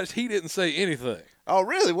I watched. He didn't say anything. Oh,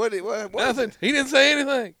 really? What Nothing. He didn't say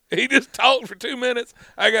anything. He just talked for 2 minutes.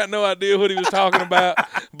 I got no idea what he was talking about,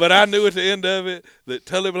 but I knew at the end of it that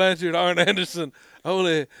Tully Blanchard, Arn Anderson,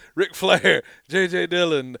 Ole, Ric Flair, J.J.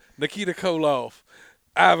 Dillon, Nikita Koloff,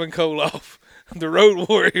 Ivan Koloff, the Road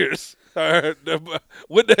Warriors, with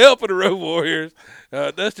the help of the Road Warriors,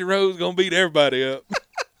 Dusty Rhodes going to beat everybody up.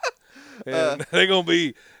 And they're going to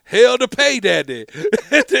be Hell to pay, Daddy.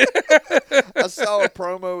 I saw a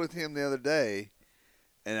promo with him the other day,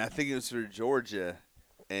 and I think it was for Georgia,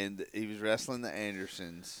 and he was wrestling the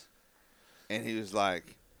Andersons, and he was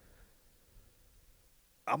like,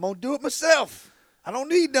 I'm going to do it myself. I don't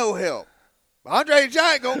need no help. Andre the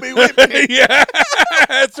Giant going to be with me. Yeah,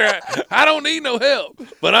 that's right. I don't need no help,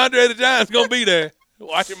 but Andre the Giant's going to be there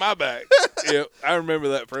watching my back. Yep, I remember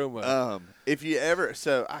that promo. If you ever,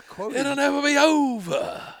 so I quoted. It'll never be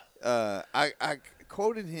over. I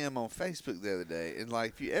quoted him on Facebook the other day, and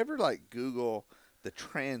like if you ever like Google the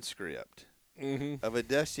transcript of a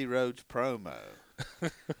Dusty Rhodes promo,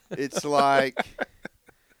 it's like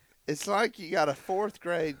you got a 4th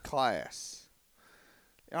grade class.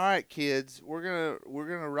 All right, kids, we're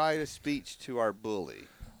gonna write a speech to our bully,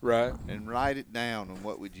 right? And write it down. And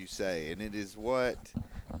what would you say? And it is what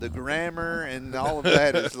the grammar and all of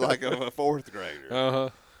that is like of a 4th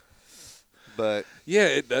grader. But yeah,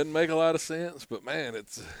 it doesn't make a lot of sense. But man,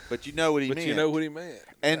 it's. But you know what he meant. But you know what he meant.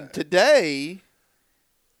 And today,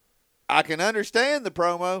 I can understand the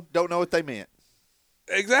promo. Don't know what they meant.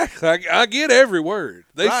 Exactly. I get every word.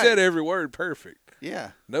 They said every word perfect.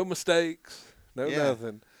 Yeah. No mistakes. No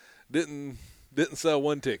nothing. Didn't sell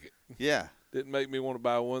one ticket. Yeah. Didn't make me want to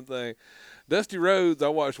buy one thing. Dusty Rhodes, I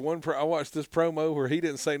watched this promo where he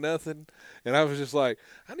didn't say nothing, and I was just like,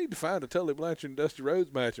 I need to find a Tully Blanchard and Dusty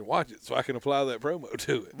Rhodes match and watch it so I can apply that promo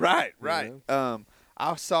to it. Right. You know?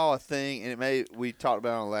 I saw a thing, and we talked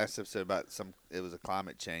about it on the last episode about it was a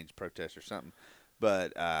climate change protest or something,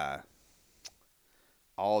 but the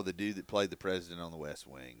dude that played the president on the West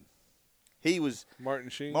Wing, he was Martin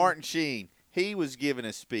Sheen. Martin Sheen. He was giving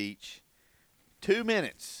a speech, 2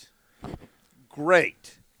 minutes.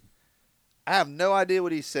 Great. I have no idea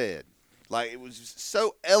what he said. Like, it was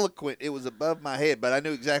so eloquent, it was above my head, but I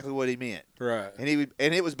knew exactly what he meant. Right. And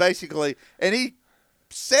it was basically, and he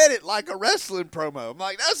said it like a wrestling promo. I'm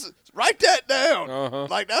like, write that down.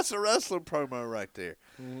 Like, that's a wrestling promo right there.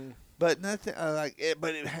 Mm-hmm. But nothing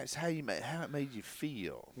but it's how it made you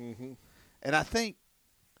feel. Mm-hmm. And I think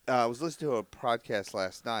I was listening to a podcast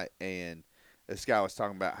last night, and this guy was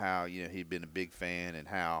talking about how he'd been a big fan, and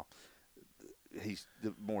how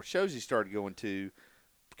the more shows he started going to,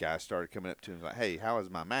 guys started coming up to him like, "Hey, how was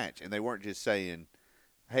my match?" And they weren't just saying,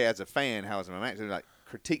 "Hey, as a fan, how was my match?" They were like,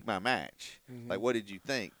 "Critique my match. Like, what did you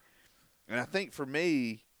think?" And I think for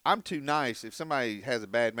me, I'm too nice. If somebody has a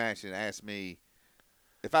bad match and asks me,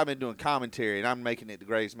 if I've been doing commentary and I'm making it the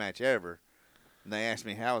greatest match ever, and they ask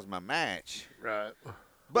me how was my match, right?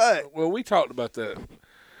 But we talked about that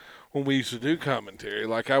when we used to do commentary.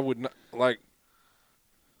 Like, I would not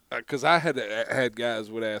because I had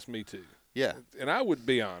guys would ask me to. Yeah. And I would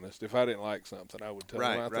be honest. If I didn't like something, I would tell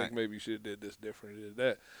them, I right. think maybe you should have did this different, did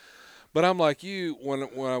that. But I'm like you, when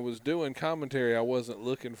I was doing commentary, I wasn't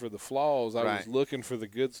looking for the flaws. I was looking for the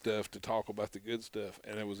good stuff to talk about the good stuff,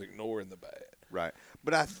 and I was ignoring the bad. Right.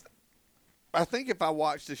 But I think if I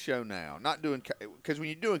watch the show now, not doing – because when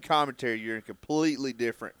you're doing commentary, you're in a completely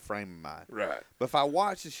different frame of mind. Right. But if I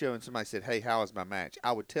watch the show and somebody said, "Hey, how was my match?"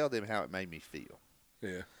 I would tell them how it made me feel.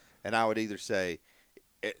 Yeah. And I would either say –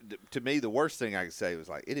 to me, the worst thing I could say was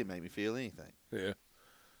like, it didn't make me feel anything. Yeah.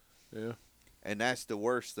 Yeah. And that's the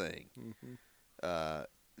worst thing. Mm-hmm.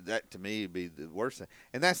 That, to me, would be the worst thing.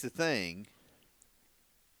 And that's the thing.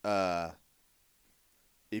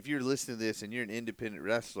 If you're listening to this and you're an independent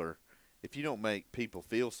wrestler, if you don't make people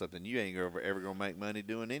feel something, you ain't ever going to make money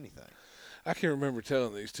doing anything. I can remember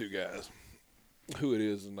telling these two guys who it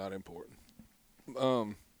is not important.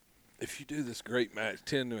 If you do this great match,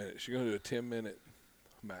 10 minutes, you're going to do a 10-minute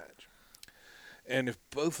match. And if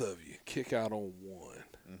both of you kick out on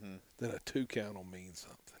one, then a 2 count will mean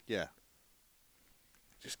something. Yeah.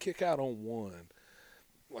 Just kick out on one,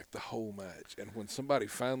 like the whole match. And when somebody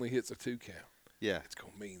finally hits a 2 count, it's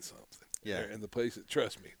going to mean something. Yeah. And the place,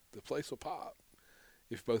 trust me, the place will pop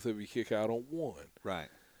if both of you kick out on one. Right.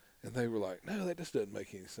 And they were like, "No, that just doesn't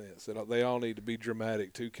make any sense. They all need to be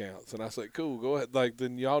dramatic 2 counts." And I said, "Cool, go ahead. Like,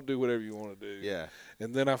 then y'all do whatever you want to do." Yeah.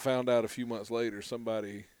 And then I found out a few months later,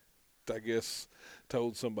 somebody, I guess,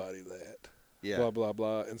 told somebody that. Yeah. Blah, blah,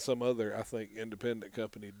 blah. And some other, I think, independent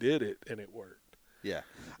company did it, and it worked. Yeah.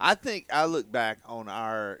 I think I look back on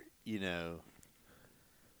our,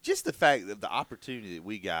 just the fact that the opportunity that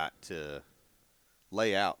we got to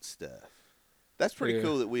lay out stuff. That's pretty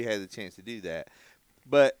cool that we had the chance to do that.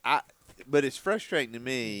 But it's frustrating to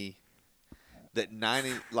me that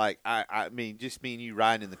I mean, just me and you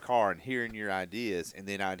riding in the car and hearing your ideas, and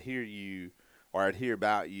then I'd hear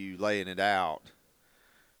about you laying it out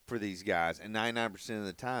for these guys, and 99% of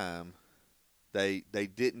the time, they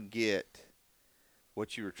didn't get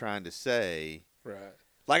what you were trying to say. Right.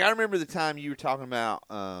 Like, I remember the time you were talking about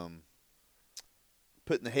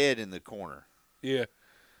putting the head in the corner. Yeah.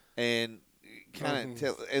 And kind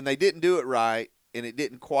of and they didn't do it right, and it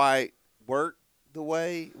didn't quite work the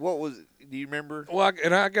way. What was? Do you remember? Well,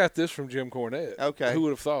 I got this from Jim Cornette. Okay. Who would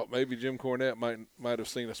have thought? Maybe Jim Cornette might have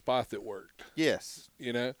seen a spot that worked. Yes.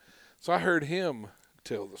 You know, so I heard him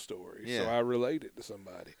tell the story. Yeah. So I related to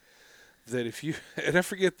somebody that if you and I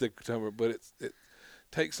forget the number, but it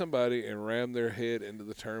take somebody and ram their head into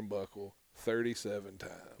the turnbuckle 37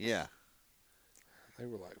 times. Yeah. They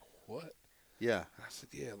were like, "What?" Yeah. I said,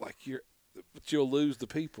 "Yeah, like but you'll lose the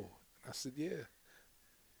people." I said, "Yeah,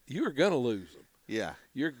 you are gonna lose them. Yeah.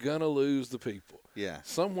 You're gonna lose the people. Yeah.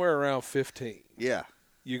 Somewhere around 15, Yeah.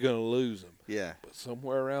 you're gonna lose them. Yeah. But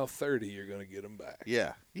somewhere around 30, you're gonna get them back.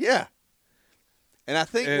 Yeah. Yeah. And I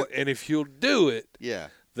think, and if you'll do it, yeah,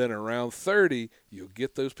 then around 30, you'll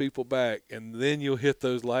get those people back, and then you'll hit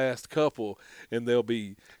those last couple, and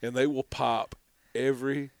they will pop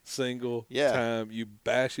every single time you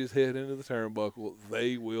bash his head into the turnbuckle.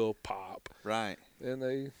 They will pop. Right. And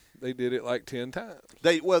they did it like 10 times.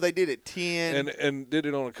 They did it 10 and did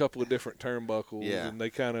it on a couple of different turnbuckles. Yeah. And they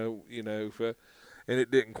kind of and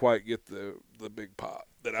it didn't quite get the big pop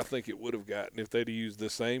that I think it would have gotten if they'd used the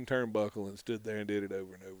same turnbuckle and stood there and did it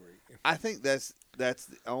over and over again. I think that's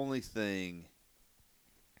the only thing.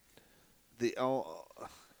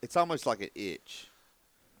 It's almost like an itch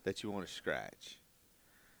that you want to scratch,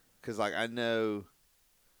 because like I know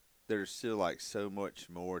there's still like so much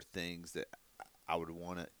more things that I would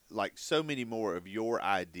want to, like so many more of your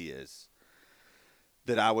ideas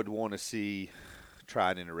that I would want to see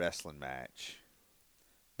tried in a wrestling match.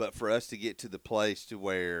 But for us to get to the place to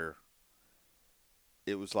where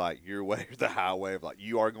it was like your way or the highway of like,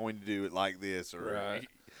 you are going to do it like this, or right.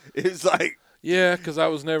 It's like, yeah, because I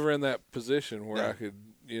was never in that position where I could,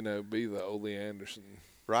 be the Ole Anderson.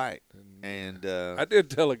 Right. And I did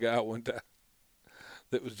tell a guy one time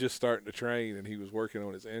that was just starting to train, and he was working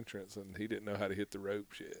on his entrance, and he didn't know how to hit the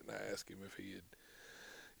ropes yet. And I asked him if he had,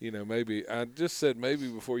 maybe I just said maybe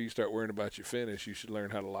before you start worrying about your finish, you should learn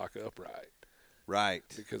how to lock up right. Right.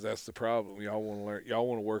 Because that's the problem. Y'all want to learn. Y'all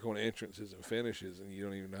want to work on entrances and finishes, and you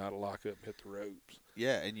don't even know how to lock up and hit the ropes.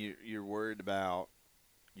 Yeah, and you're worried about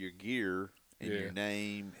your gear and your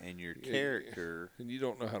name and your character, and you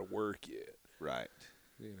don't know how to work yet. Right.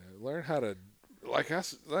 Learn how to. Like I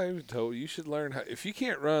even told you should learn how. If you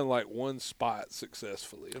can't run like one spot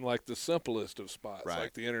successfully, and like the simplest of spots,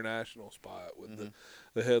 like the international spot with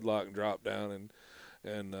the headlock and drop down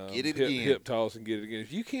and hip toss and get it again.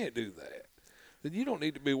 If you can't do that, then you don't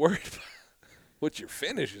need to be worried about what your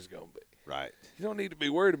finish is going to be. Right. You don't need to be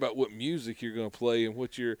worried about what music you're going to play and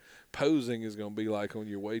what your posing is going to be like on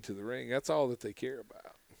your way to the ring. That's all that they care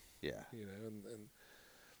about. Yeah. And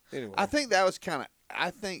anyway. I think that was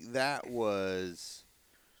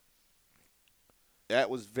it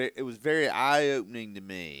was very eye-opening to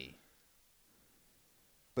me.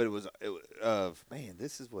 But it was man,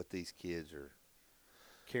 this is what these kids are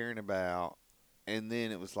caring about. And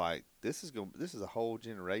then it was like, this is a whole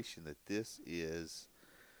generation that this is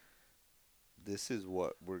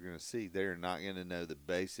what we're going to see. They're not going to know the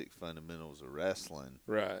basic fundamentals of wrestling.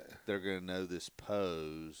 Right. They're going to know this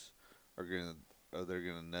pose, or they're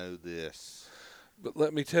going to know this. But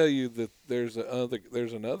let me tell you that there's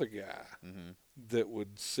another guy that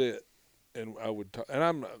would sit and I would talk, and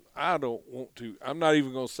I'm not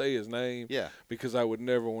even going to say his name, because I would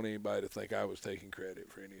never want anybody to think I was taking credit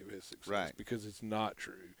for any of his success, right? Because it's not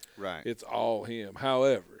true, right? It's all him.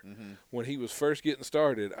 However, when he was first getting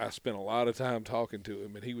started, I spent a lot of time talking to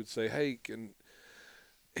him, and he would say, "Hey,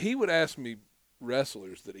 he would ask me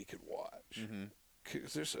wrestlers that he could watch."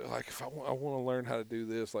 Cause there's like, if I want to learn how to do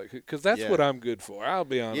this, like, because that's what I'm good for. I'll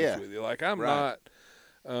be honest with you. Like, I'm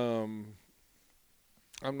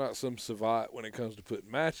not some savant when it comes to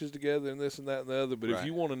putting matches together and this and that and the other. But if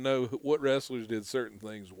you want to know what wrestlers did certain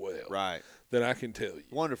things well, then I can tell you.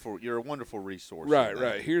 Wonderful. You're a wonderful resource.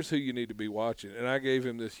 Right. Here's who you need to be watching. And I gave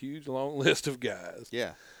him this huge long list of guys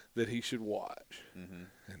that he should watch. And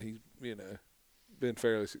he's, been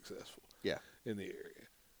fairly successful in the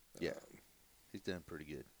area. He's done pretty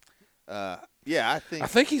good. I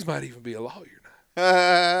think he might even be a lawyer now.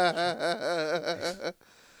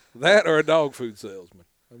 That or a dog food salesman.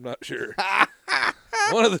 I'm not sure.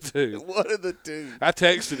 One of the two. I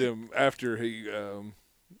texted him after he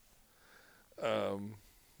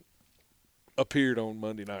appeared on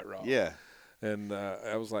Monday Night Raw. Yeah. And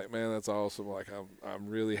I was like, man, that's awesome. Like, I'm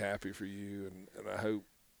really happy for you, and I hope,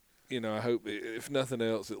 if nothing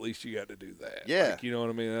else, at least you got to do that. Yeah. Like, you know what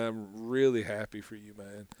I mean? I'm really happy for you,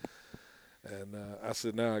 man. And I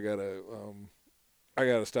said, now I I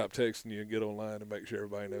got to stop texting you and get online and make sure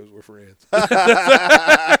everybody knows we're friends.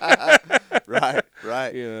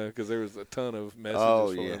 Right. You know, because there was a ton of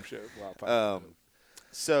messages for them show.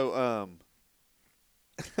 So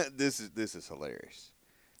this is hilarious.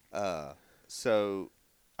 So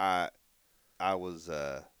I was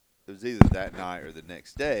it was either that night or the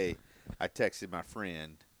next day. I texted my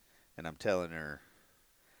friend, and I'm telling her,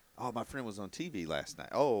 "Oh, my friend was on TV last night."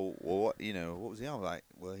 "Oh, well, what was he on?" I'm like,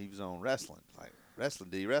 "Well, he was on wrestling." Like, "Wrestling?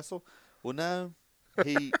 Did he wrestle?" "Well, no.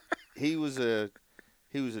 He was a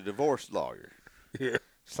divorce lawyer." Yeah.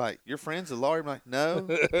 It's like, "Your friend's a lawyer?" I'm like, "No."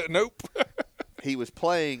 Nope. He was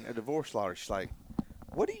playing a divorce lawyer. She's like,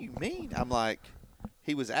 "What do you mean?" I'm like,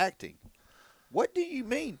 "He was acting." "What do you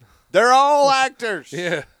mean?" "They're all actors."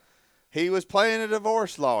 Yeah. He was playing a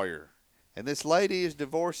divorce lawyer, and this lady is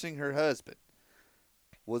divorcing her husband.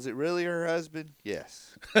 Was it really her husband?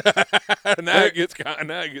 Yes. Now it gets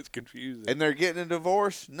confusing. And they're getting a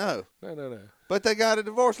divorce? No. No. But they got a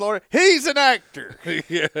divorce lawyer. He's an actor.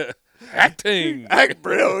 Yeah. Acting. Act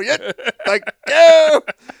brilliant. Like, go.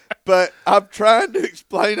 But I'm trying to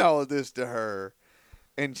explain all of this to her,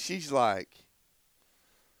 and she's like,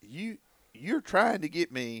 You're trying to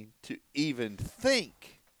get me to even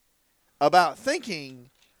think about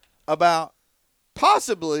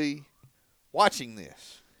possibly watching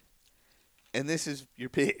this. And this is your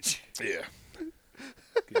pitch. Yeah.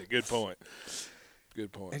 Good point.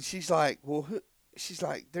 Good point. And she's like,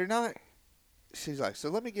 they're not. She's like, so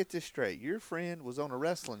let me get this straight. Your friend was on a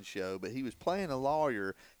wrestling show, but he was playing a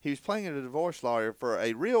lawyer. He was playing a divorce lawyer for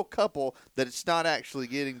a real couple that it's not actually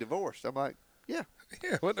getting divorced. I'm like, yeah.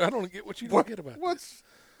 Yeah, I don't get what you don't get about that.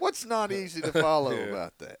 What's not easy to follow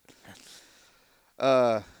about that?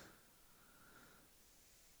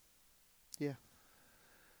 Yeah.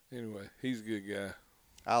 Anyway, he's a good guy.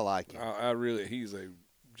 I like him. He's a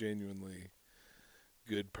genuinely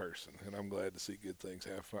good person, and I'm glad to see good things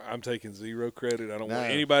happen. I'm taking zero credit. I don't want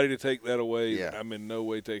anybody to take that away. Yeah. I'm in no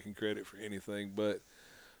way taking credit for anything, but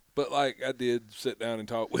like I did sit down and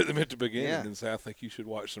talk with him at the beginning and say, I think you should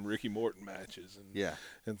watch some Ricky Morton matches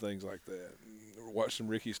and things like that. And watch some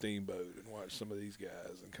Ricky Steamboat and watch some of these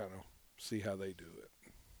guys and kind of see how they do it.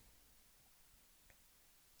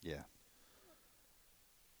 Yeah.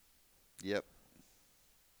 Yep.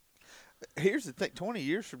 Here's the thing. 20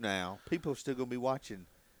 years from now, people are still going to be watching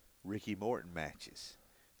Ricky Morton matches,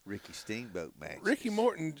 Ricky Steamboat matches. Ricky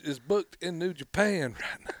Morton is booked in New Japan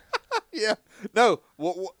right now. Yeah. No,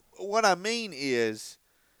 what I mean is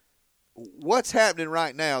what's happening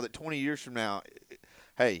right now that 20 years from now,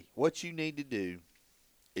 hey, what you need to do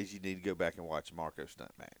is you need to go back and watch a Marco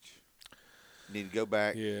Stunt match. You need to go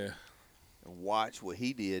back and watch what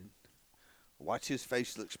he did. Watch his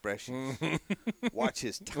facial expressions. Watch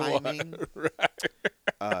his timing.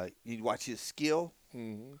 Right. You need to watch his skill.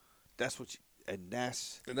 Mm-hmm. That's what and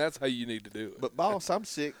that's how you need to do it. But boss, I'm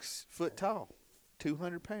 6 foot tall,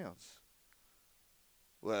 200 pounds.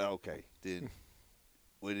 Well, okay, then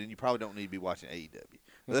you probably don't need to be watching AEW.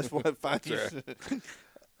 That's what finds you.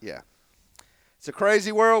 Yeah, it's a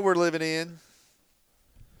crazy world we're living in,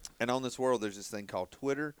 and on this world, there's this thing called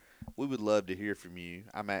Twitter. We would love to hear from you.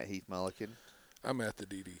 I'm at Heath Mulliken. I'm at the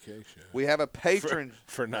DDK show. We have a patron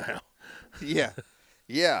for now. Yeah.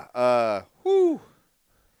 Whoo.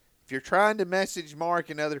 If you're trying to message Mark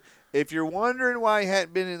and if you're wondering why he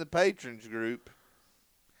hadn't been in the patrons group,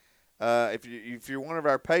 if you're one of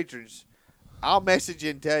our patrons, I'll message you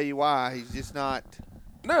and tell you why he's just not.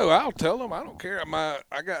 No, I'll tell him. I don't care.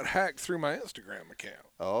 I got hacked through my Instagram account.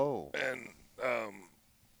 Oh. And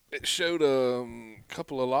it showed a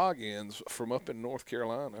couple of logins from up in North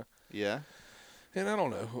Carolina. Yeah. And I don't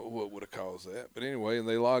know what would have caused that. But anyway, and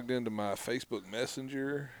they logged into my Facebook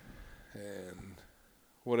Messenger and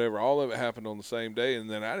whatever. All of it happened on the same day, and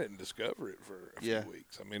then I didn't discover it for a few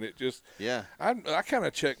weeks. I mean, it just – I kind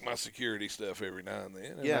of check my security stuff every now and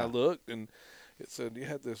then. And I looked, and it said you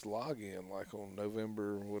had this login like on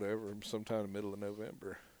November whatever, sometime in the middle of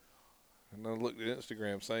November. And I looked at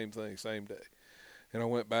Instagram, same thing, same day. And I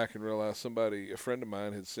went back and realized a friend of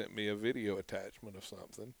mine had sent me a video attachment of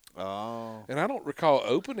something. Oh. And I don't recall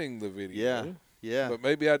opening the video. Yeah. But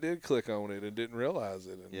maybe I did click on it and didn't realize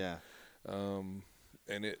it. And,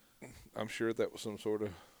 and I'm sure that was some sort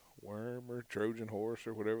of worm or Trojan horse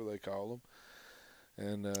or whatever they call them.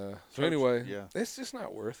 And so anyway, it's just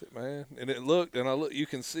not worth it, man. And you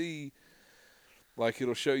can see, like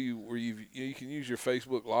it'll show you where you can use your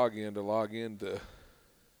Facebook login to log into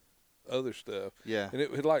other stuff. Yeah. And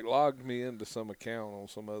it like logged me into some account on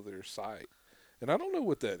some other site. And I don't know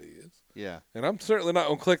what that is. Yeah. And I'm certainly not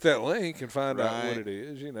going to click that link and find out what it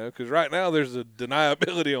is, because right now there's a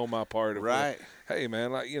deniability on my part of, hey,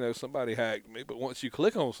 man, somebody hacked me. But once you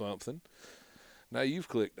click on something, now you've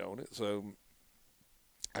clicked on it. So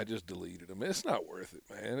I just deleted them. It's not worth it,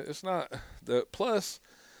 man. It's not. Plus,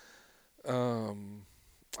 I'm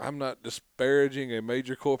not disparaging a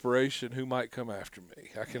major corporation who might come after me.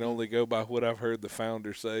 I can only go by what I've heard the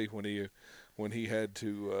founder say when he had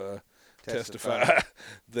to testify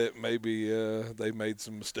that maybe they made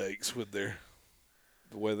some mistakes with the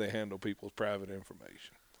way they handle people's private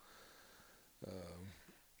information.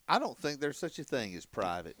 I don't think there's such a thing as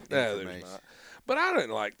private information. There's not. But I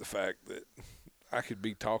didn't like the fact that I could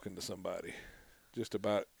be talking to somebody just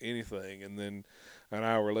about anything, and then an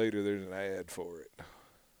hour later there's an ad for it.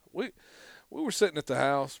 We were sitting at the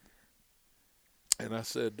house, and I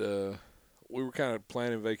said we were kind of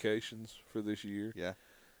planning vacations for this year. Yeah.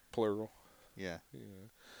 Plural. Yeah.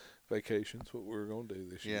 Vacations, what we were going to do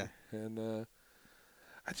this year. Yeah. And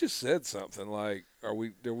I just said something like, are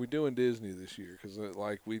we doing Disney this year? Because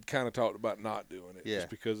we'd kind of talked about not doing it just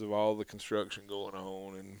because of all the construction going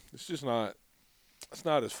on, and it's just not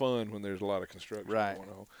as fun when there's a lot of construction going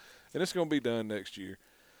on. And it's going to be done next year.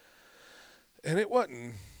 And it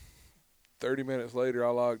wasn't 30 minutes later I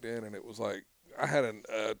logged in, and it was like I had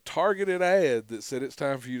a targeted ad that said it's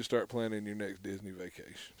time for you to start planning your next Disney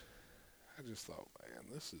vacation. I just thought, man,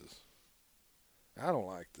 I don't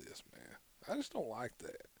like this, man. I just don't like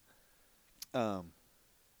that.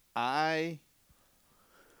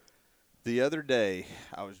 The other day,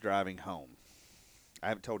 I was driving home. I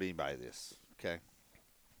haven't told anybody this, okay?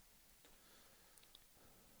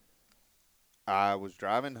 I was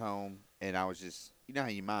driving home, and I was just, you know how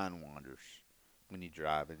your mind wanders when you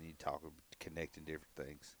drive and you talk, connecting different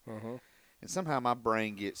things. Uh-huh. And somehow my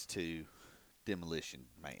brain gets to Demolition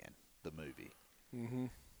Man, the movie. Mm-hmm.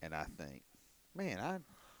 And I think, man, I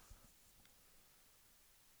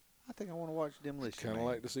think I want to watch Demolition Man. Kind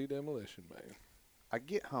of like to see Demolition Man. I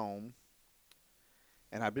get home,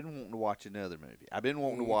 and I've been wanting to watch another movie. I've been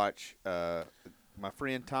wanting to watch, my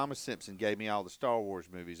friend Thomas Simpson gave me all the Star Wars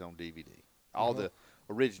movies on DVD. All the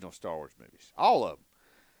original Star Wars movies. All of them.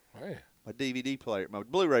 Hey. My DVD player, my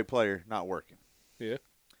Blu-ray player, not working. Yeah.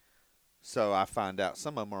 So I find out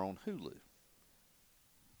some of them are on Hulu.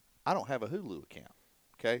 I don't have a Hulu account.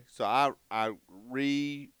 Okay? So I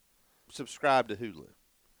re-subscribe to Hulu.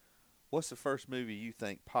 What's the first movie you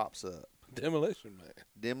think pops up? Demolition Man.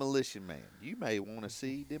 Demolition Man. You may want to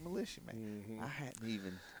see Demolition Man. Mm-hmm. I hadn't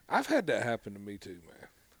even. I've had that happen to me too, man.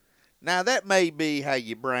 Now, that may be how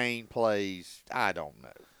your brain plays. I don't know.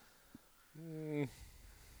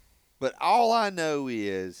 But all I know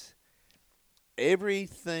is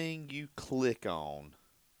everything you click on,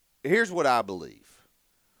 here's what I believe.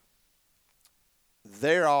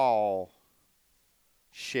 They're all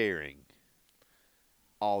sharing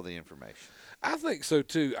all the information. I think so,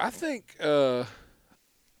 too. I think, it's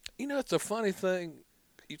a funny thing.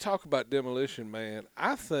 You talk about Demolition Man.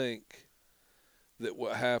 I think that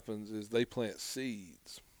what happens is they plant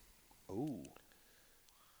seeds. Ooh.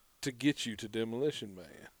 To get you to Demolition Man.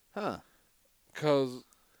 Huh. Because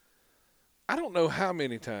I don't know how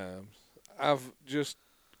many times I've just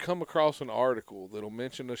come across an article that'll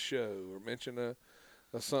mention a show or mention a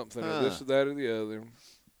something or this or that or the other.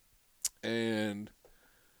 And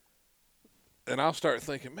I'll start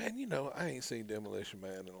thinking, man, I ain't seen Demolition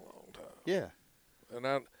Man in a long time. Yeah.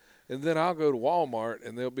 And then I'll go to Walmart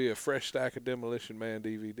and there'll be a fresh stack of Demolition Man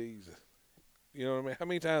DVDs. You know what I mean? How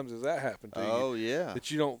many times has that happened to you? Oh, yeah. That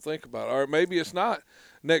you don't think about. Or maybe it's not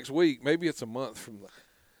next week. Maybe it's a month from that.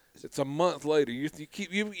 It's a month later. You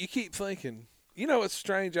keep thinking. It's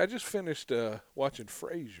strange. I just finished watching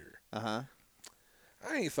Frasier. Uh-huh.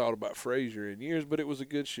 I ain't thought about Frasier in years, but it was a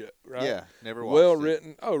good show, right? Yeah, never watched well it.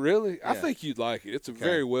 written. Oh, really? Yeah. I think you'd like it. It's a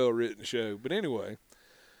very well written show. But anyway,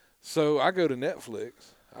 so I go to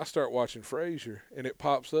Netflix. I start watching Frasier, and it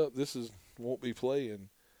pops up. Won't be playing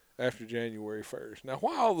after January 1st. Now,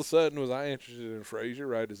 why all of a sudden was I interested in Frasier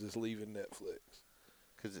right as it's leaving Netflix?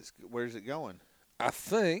 Because where's it going? I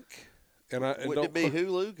think, Wouldn't it be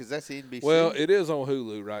Hulu? Because that's NBC. Well, it is on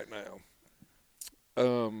Hulu right now.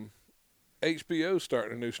 HBO's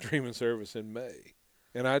starting a new streaming service in May,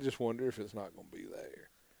 and I just wonder if it's not going to be there.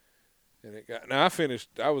 And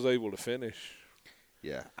I was able to finish.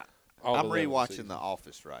 Yeah, all I'm 11 rewatching seasons. The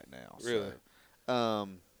Office right now. Really? So,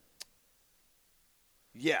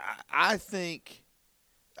 yeah, I think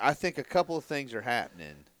a couple of things are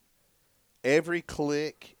happening. Every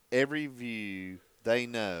click, every view, they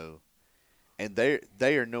know, and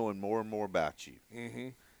they are knowing more and more about you. Mm-hmm.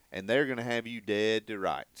 And they're going to have you dead to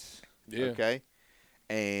rights. Yeah. Okay?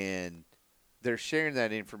 and they're sharing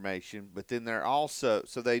that information, but then they're also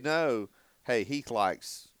so they know, hey, Heath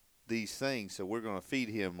likes these things, so we're going to feed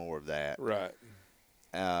him more of that. Right.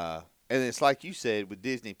 And it's like you said with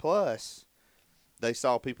Disney Plus, they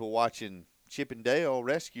saw people watching Chip and Dale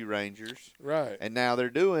Rescue Rangers, right? And now they're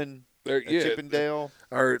doing Chip and Dale,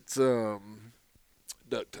 or it's DuckTales,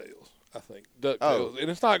 I think DuckTales, and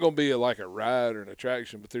it's not going to be like a ride or an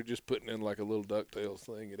attraction, but they're just putting in like a little DuckTales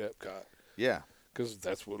thing at Epcot. Yeah, because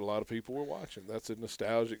that's what a lot of people were watching. That's a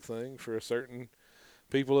nostalgic thing for a certain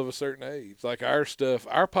people of a certain age. Like our stuff,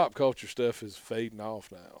 our pop culture stuff is fading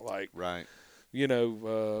off now. Like, right. You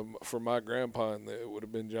know, for my grandpa, it would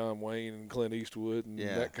have been John Wayne and Clint Eastwood, and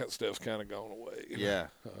that kind of stuff's kind of gone away. Yeah,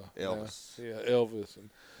 Elvis. Now, Elvis,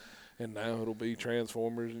 and now it'll be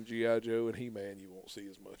Transformers and G.I. Joe and He-Man. You won't see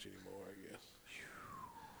as much anymore, I guess.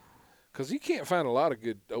 Because you can't find a lot of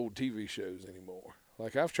good old TV shows anymore.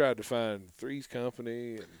 Like I've tried to find Three's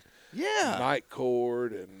Company and Night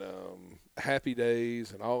Court and Happy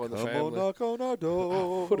Days and All in the Family. Come on, knock on our door.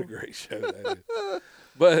 Oh, what a great show that is!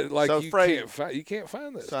 But like you can't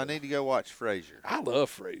find that. So I need to go watch Frasier. I love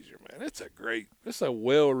Frasier, man. It's a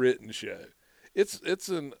well written show. It's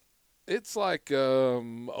like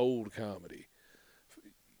old comedy.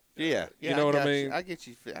 Yeah, you know what I mean. I get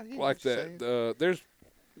you. Like that. There's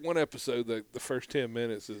one episode that the first 10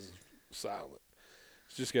 minutes is silent.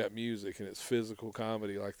 It's just got music and it's physical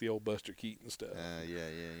comedy like the old Buster Keaton stuff. Yeah.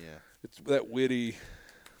 It's that witty.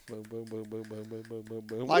 Boom, boom, boom, boom, boom, boom, boom, boom,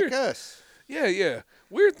 boom. Like us. Yeah.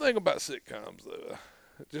 Weird thing about sitcoms, though.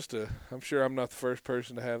 I'm sure I'm not the first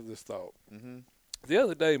person to have this thought. Mm-hmm. The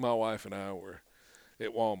other day, my wife and I were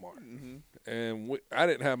at Walmart, and I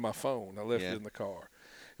didn't have my phone. I left it in the car,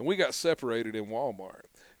 and we got separated in Walmart,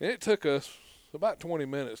 and it took us about 20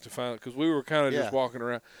 minutes to find it because we were kind of just walking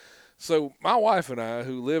around. So my wife and I,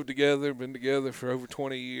 who lived together, been together for over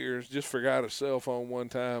 20 years, just forgot a cell phone one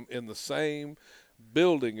time in the same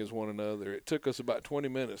building as one another. It took us about 20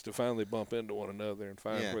 minutes to finally bump into one another and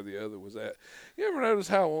find where the other was at. You ever notice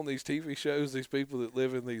how on these TV shows, these people that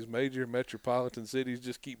live in these major metropolitan cities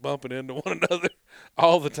just keep bumping into one another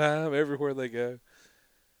all the time, everywhere they go?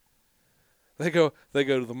 They go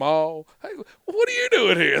to the mall. Hey, what are you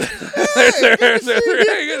doing here?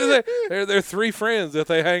 They're three friends that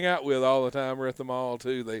they hang out with all the time are at the mall,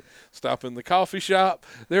 too. They stop in the coffee shop.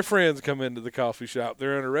 Their friends come into the coffee shop.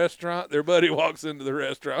 They're in a restaurant. Their buddy walks into the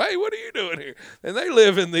restaurant. Hey, what are you doing here? And they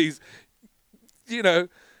live in these,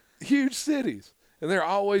 huge cities. And they're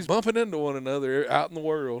always bumping into one another out in the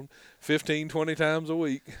world 15, 20 times a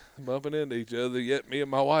week, bumping into each other. Yet me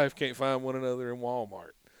and my wife can't find one another in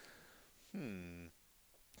Walmart.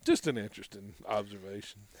 Just an interesting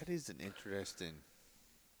observation. That is an interesting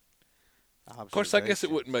observation. Of course, I guess it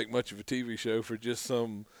wouldn't make much of a TV show for just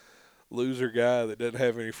some loser guy that doesn't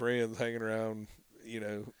have any friends hanging around,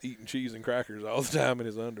 eating cheese and crackers all the time in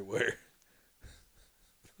his underwear.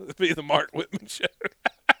 It'd be the Mark Whitman show.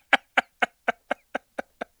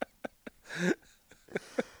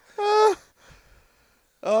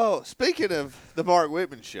 Speaking of the Mark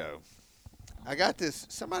Whitman show, I got this.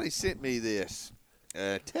 Somebody sent me this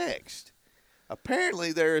text.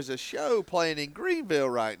 Apparently, there is a show playing in Greenville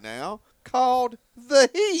right now called The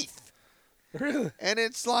Heath. Really? And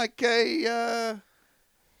it's like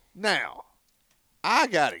now, I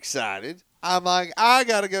got excited. I'm like, I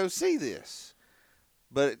got to go see this.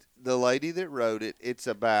 But the lady that wrote it, it's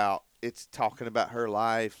talking about her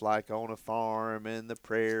life, like on a farm in the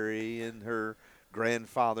prairie and her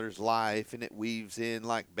grandfather's life, and it weaves in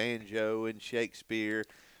like banjo and Shakespeare.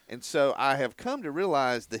 And so I have come to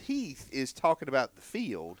realize the heath is talking about the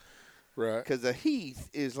field, right? Because the heath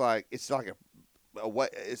is like it's a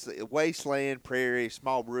wasteland, prairie,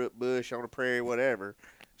 small bush on a prairie, whatever.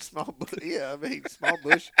 Small bush, small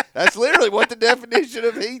bush. That's literally what the definition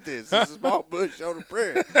of heath is. It's a small bush on a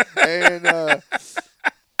prairie,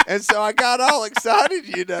 and so I got all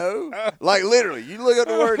excited, like literally. You look at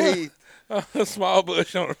the word heath. A small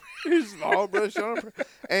bush on a prairie.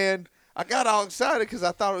 And I got all excited because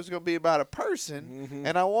I thought it was going to be about a person,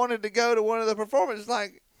 and I wanted to go to one of the performances.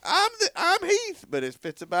 Like I'm Heath, but if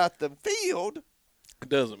it's about the field, it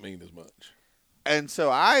doesn't mean as much. And so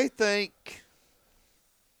I think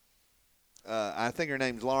her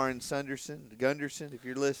name's Lauren Gunderson. If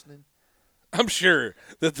you're listening, I'm sure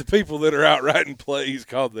that the people that are out writing plays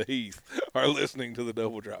called The Heath are listening to the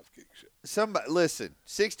Double Dropkick Show. Somebody listen.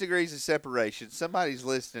 6 degrees of separation. Somebody's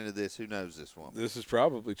listening to this. Who knows this woman? This is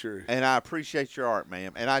probably true. And I appreciate your art,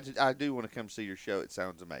 ma'am. And I do want to come see your show. It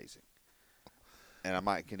sounds amazing. And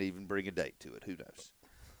I can even bring a date to it. Who knows?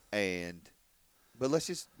 But let's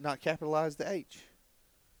just not capitalize the H.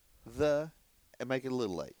 The and make it a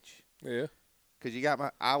little H. Yeah. Because you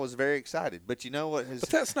got I was very excited. But you know what? But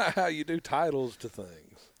that's not how you do titles to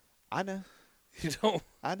things. I know. You don't.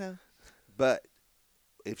 I know. But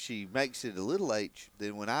if she makes it a little H,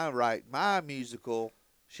 then when I write my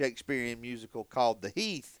Shakespearean musical called The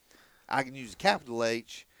Heath, I can use a capital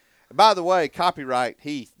H. And by the way, copyright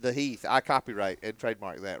The Heath. I copyright and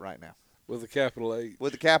trademark that right now. With a capital H.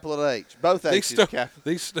 With a capital H. Both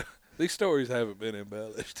H's. These stories haven't been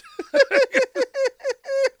embellished.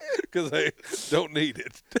 Because they don't need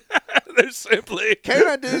it. They're simply. Can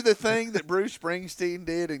I do the thing that Bruce Springsteen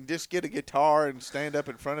did and just get a guitar and stand up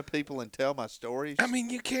in front of people and tell my stories? I mean,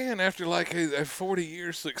 you can after like a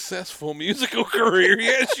 40-year successful musical career.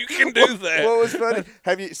 Yes, you can do that. What was funny?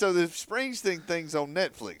 So the Springsteen thing's on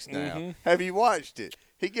Netflix now. Mm-hmm. Have you watched it?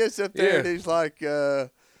 He gets up there and he's like,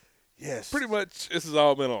 yes. Pretty much, this has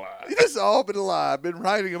all been a lie. This has all been a lie. I've been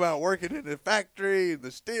writing about working in the factory and the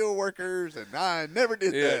steel workers, and I never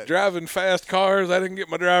did that. Yeah, driving fast cars. I didn't get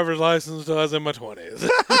my driver's license until I was in my 20s.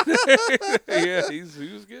 Yeah, he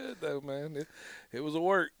was good, though, man. It was a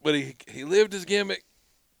work. But he lived his gimmick,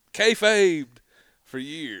 kayfabed, for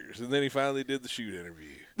years, and then he finally did the shoot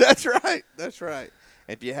interview. That's right. That's right.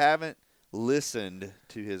 And if you haven't listened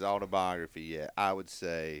to his autobiography yet, I would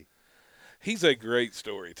say he's a great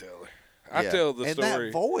storyteller. I tell the story. And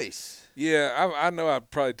that voice. Yeah, I know I'd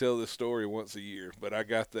probably tell this story once a year, but I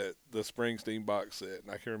got the Springsteen box set, and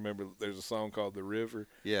I can remember there's a song called The River.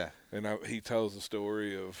 Yeah. And he tells the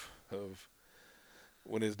story of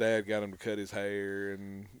when his dad got him to cut his hair.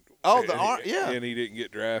 And and he didn't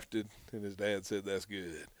get drafted, and his dad said, that's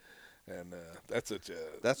good. And that's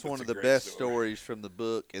one of the best stories from the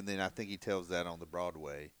book, and then I think he tells that on the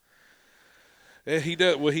Broadway. Yeah, he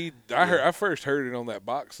does. Well, I first heard it on that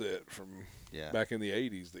box set from back in the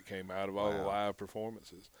 80s that came out of all the live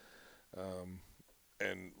performances,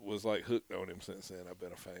 and was like hooked on him since then. I've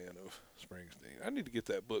been a fan of Springsteen. I need to get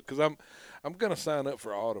that book because I'm going to sign up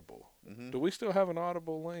for Audible. Mm-hmm. Do we still have an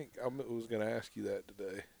Audible link? I was going to ask you that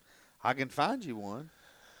today. I can find you one.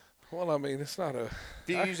 Well, I mean, it's not a. If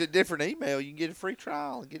you use a different email, you can get a free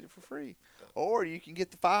trial and get it for free, or you can get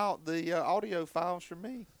the audio files from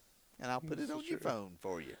me. And I'll put it on your phone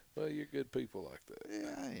for you. Well, you're good people like that.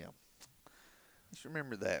 Yeah, I am. Just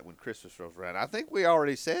remember that when Christmas rolls around. I think we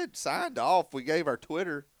already signed off. We gave our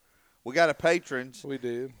Twitter. We got a patrons. We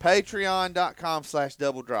did.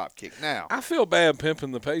 Patreon.com/DoubleDropkick. Now, I feel bad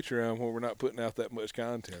pimping the Patreon when we're not putting out that much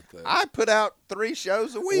content, though. I put out 3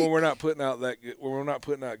 shows a week. When we're not putting out we're not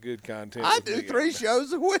putting out good content. I do 3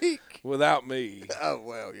 shows a week. Without me. Oh,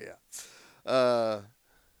 well, yeah.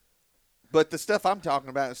 But the stuff I'm talking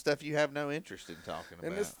about is stuff you have no interest in talking about.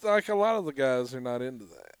 And it's like a lot of the guys are not into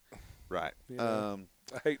that. Right. You know,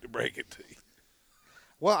 I hate to break it to you.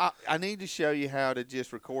 Well, I need to show you how to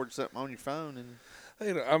just record something on your phone.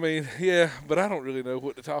 And I mean, yeah, but I don't really know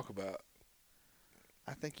what to talk about.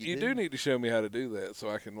 I think you do need to show me how to do that so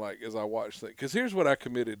I can, as I watch things. Because here's what I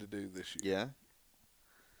committed to do this year. Yeah.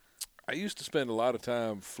 I used to spend a lot of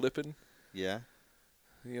time flipping. Yeah.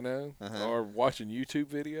 Or watching YouTube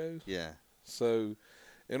videos. Yeah. So,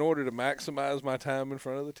 in order to maximize my time in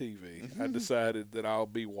front of the TV, I decided that I'll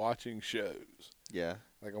be watching shows. Yeah.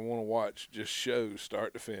 Like, I want to watch just shows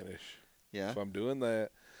start to finish. Yeah. So, I'm doing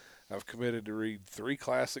that. I've committed to read 3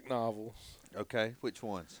 classic novels. Okay. Which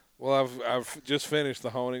ones? Well, I've just finished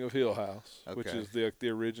The Haunting of Hill House, which is the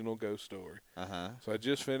original ghost story. Uh-huh. So I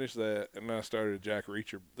just finished that, and then I started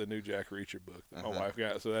the new Jack Reacher book that my wife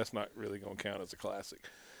got. So that's not really going to count as a classic.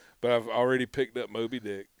 But I've already picked up Moby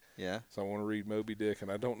Dick. Yeah. So I want to read Moby Dick,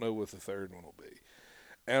 and I don't know what the third one will be.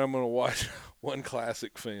 And I'm going to watch one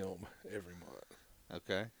classic film every month.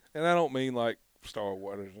 Okay. And I don't mean like Star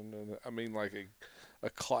Wars. I mean like a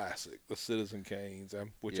classic, the Citizen Kane's,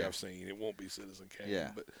 which I've seen. It won't be Citizen Kane.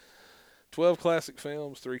 Yeah. But 12 classic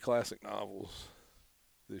films, 3 classic novels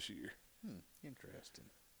this year. Interesting.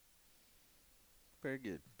 Very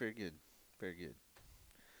good. Very good. Very good.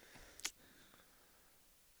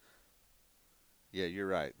 Yeah, you're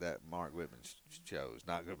right. That Mark Whitman show is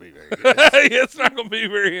not going to be very good. It's not going to be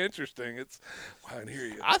very interesting. I hear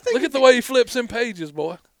you. Look at the way he flips in pages,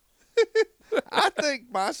 boy. I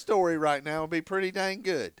think my story right now would be pretty dang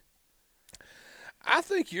good. I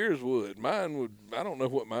think yours would. Mine would. I don't know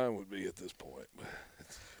what mine would be at this point.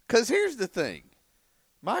 Because here's the thing.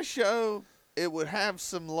 My show, it would have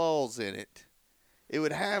some lulls in it. It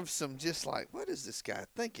would have some just like, what is this guy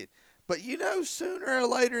thinking? But sooner or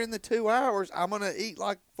later in the 2 hours, I'm going to eat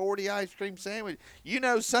like 40 ice cream sandwiches.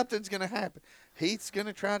 Something's going to happen. Heath's going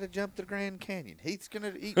to try to jump the Grand Canyon. Heath's going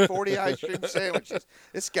to eat 40 ice cream sandwiches.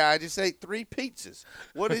 This guy just ate 3 pizzas.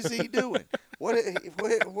 What is he doing? What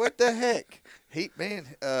the heck?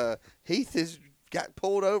 Heath has got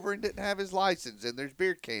pulled over and didn't have his license, and there's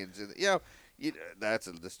beer cans, and that's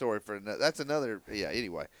the story for another. That's another. Yeah.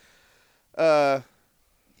 Anyway.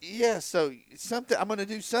 Yeah. So I'm going to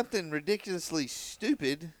do something ridiculously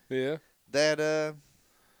stupid. Yeah. That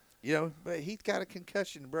but Heath got a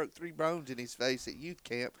concussion and broke 3 bones in his face at youth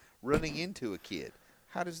camp running into a kid.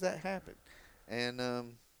 How does that happen? And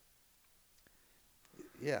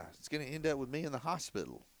it's going to end up with me in the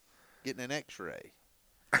hospital getting an X-ray.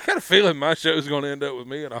 I got a feeling my show's going to end up with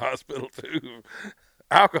me in a hospital too,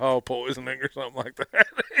 alcohol poisoning or something like that.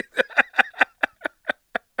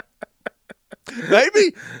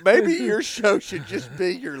 Maybe your show should just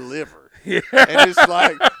be your liver. Yeah. And it's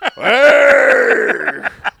like, hey!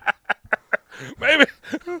 Maybe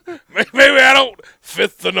I don't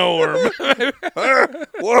fit the norm.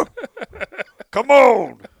 Well, come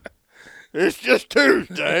on. It's just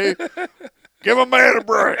Tuesday. Give a man a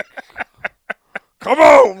break. Come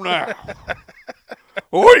on now.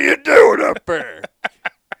 What are you doing up there?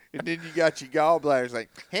 And then you got your gallbladders like,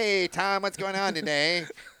 hey, Tom, what's going on today?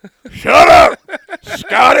 Shut up,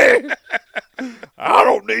 Scotty. I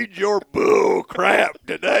don't need your bull crap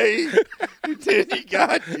today. And then you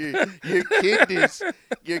got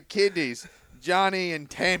your kidneys, Johnny and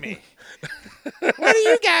Tammy. What are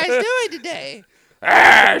you guys doing today?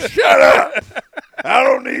 Shut up. I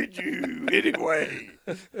don't need you anyway.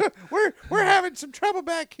 We're having some trouble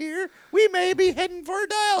back here. We may be heading for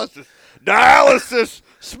dialysis. Dialysis,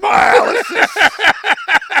 smilealysis.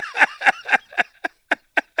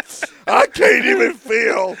 I can't even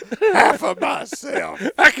feel half of myself.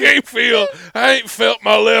 I ain't felt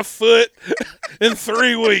my left foot in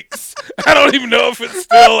 3 weeks. I don't even know if it's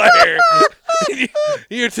still there.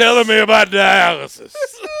 You're telling me about dialysis.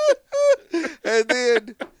 And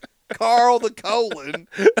then Carl the colon.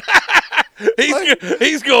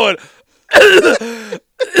 He's going.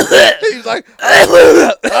 He's like,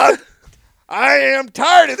 I am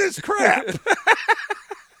tired of this crap.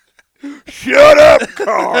 Shut up,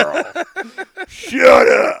 Carl. Shut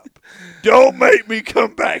up. Don't make me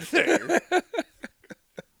come back there.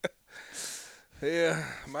 Yeah,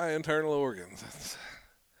 my internal organs.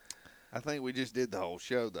 I think we just did the whole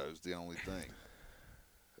show, though, is the only thing.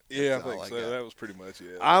 Yeah, I think so. That was pretty much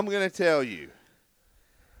it. I'm going to tell you,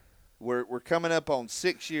 we're coming up on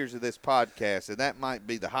 6 years of this podcast, and that might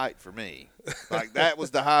be the height for me. Like, that was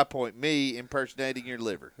the high point, me impersonating your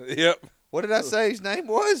liver. Yep. What did I say his name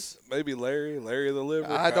was? Maybe Larry the liver.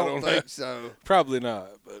 I don't think so. Probably not,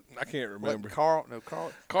 but I can't remember. Carl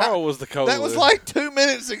was the colon. That was like 2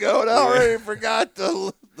 minutes ago, and I already forgot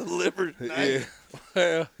the liver's name.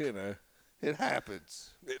 Yeah, well, It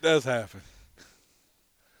happens. It does happen.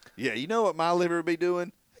 Yeah, you know what my liver would be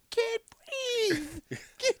doing? I can't breathe.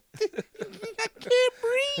 I can't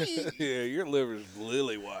breathe. Yeah, your liver's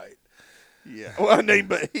lily white. Yeah. Well, I mean,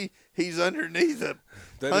 but he's underneath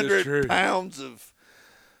 100 pounds of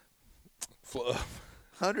fluff.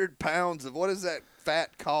 100 pounds of, what is that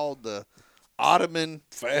fat called? The Ottoman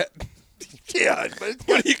fat. Yeah. But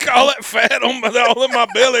what do you call that fat all in my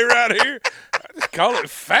belly right here? I just call it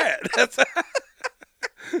fat. That's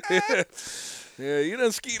yeah, you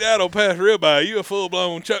done skedaddle past ribeye. You a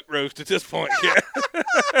full-blown chuck roast at this point, yeah.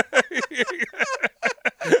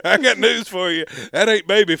 I got news for you. That ain't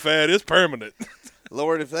baby fat. It's permanent.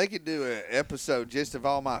 Lord, if they could do an episode just of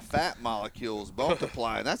all my fat molecules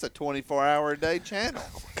multiplying, that's a 24-hour-a-day channel.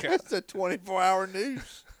 That's a 24-hour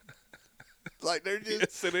news. Like they're just.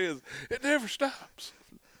 Yes, it is. It never stops.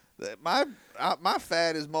 My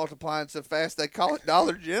fat is multiplying so fast they call it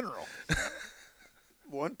Dollar General.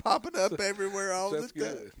 One popping up everywhere all the time.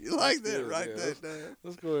 Good. You like That's that, good. right? Yeah, That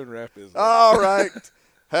let's go ahead and wrap this up. All right.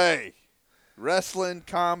 Hey, wrestling,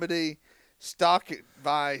 comedy, stock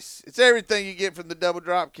advice. It's everything you get from the Double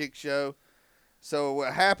Dropkick Show. So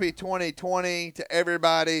happy 2020 to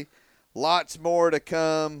everybody. Lots more to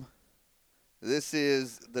come. This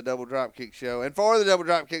is the Double Dropkick Show. And for the Double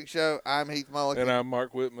Dropkick Show, I'm Heath Mulligan. And I'm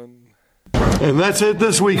Mark Whitman. And that's it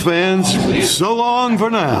this week, fans. So long for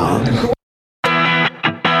now.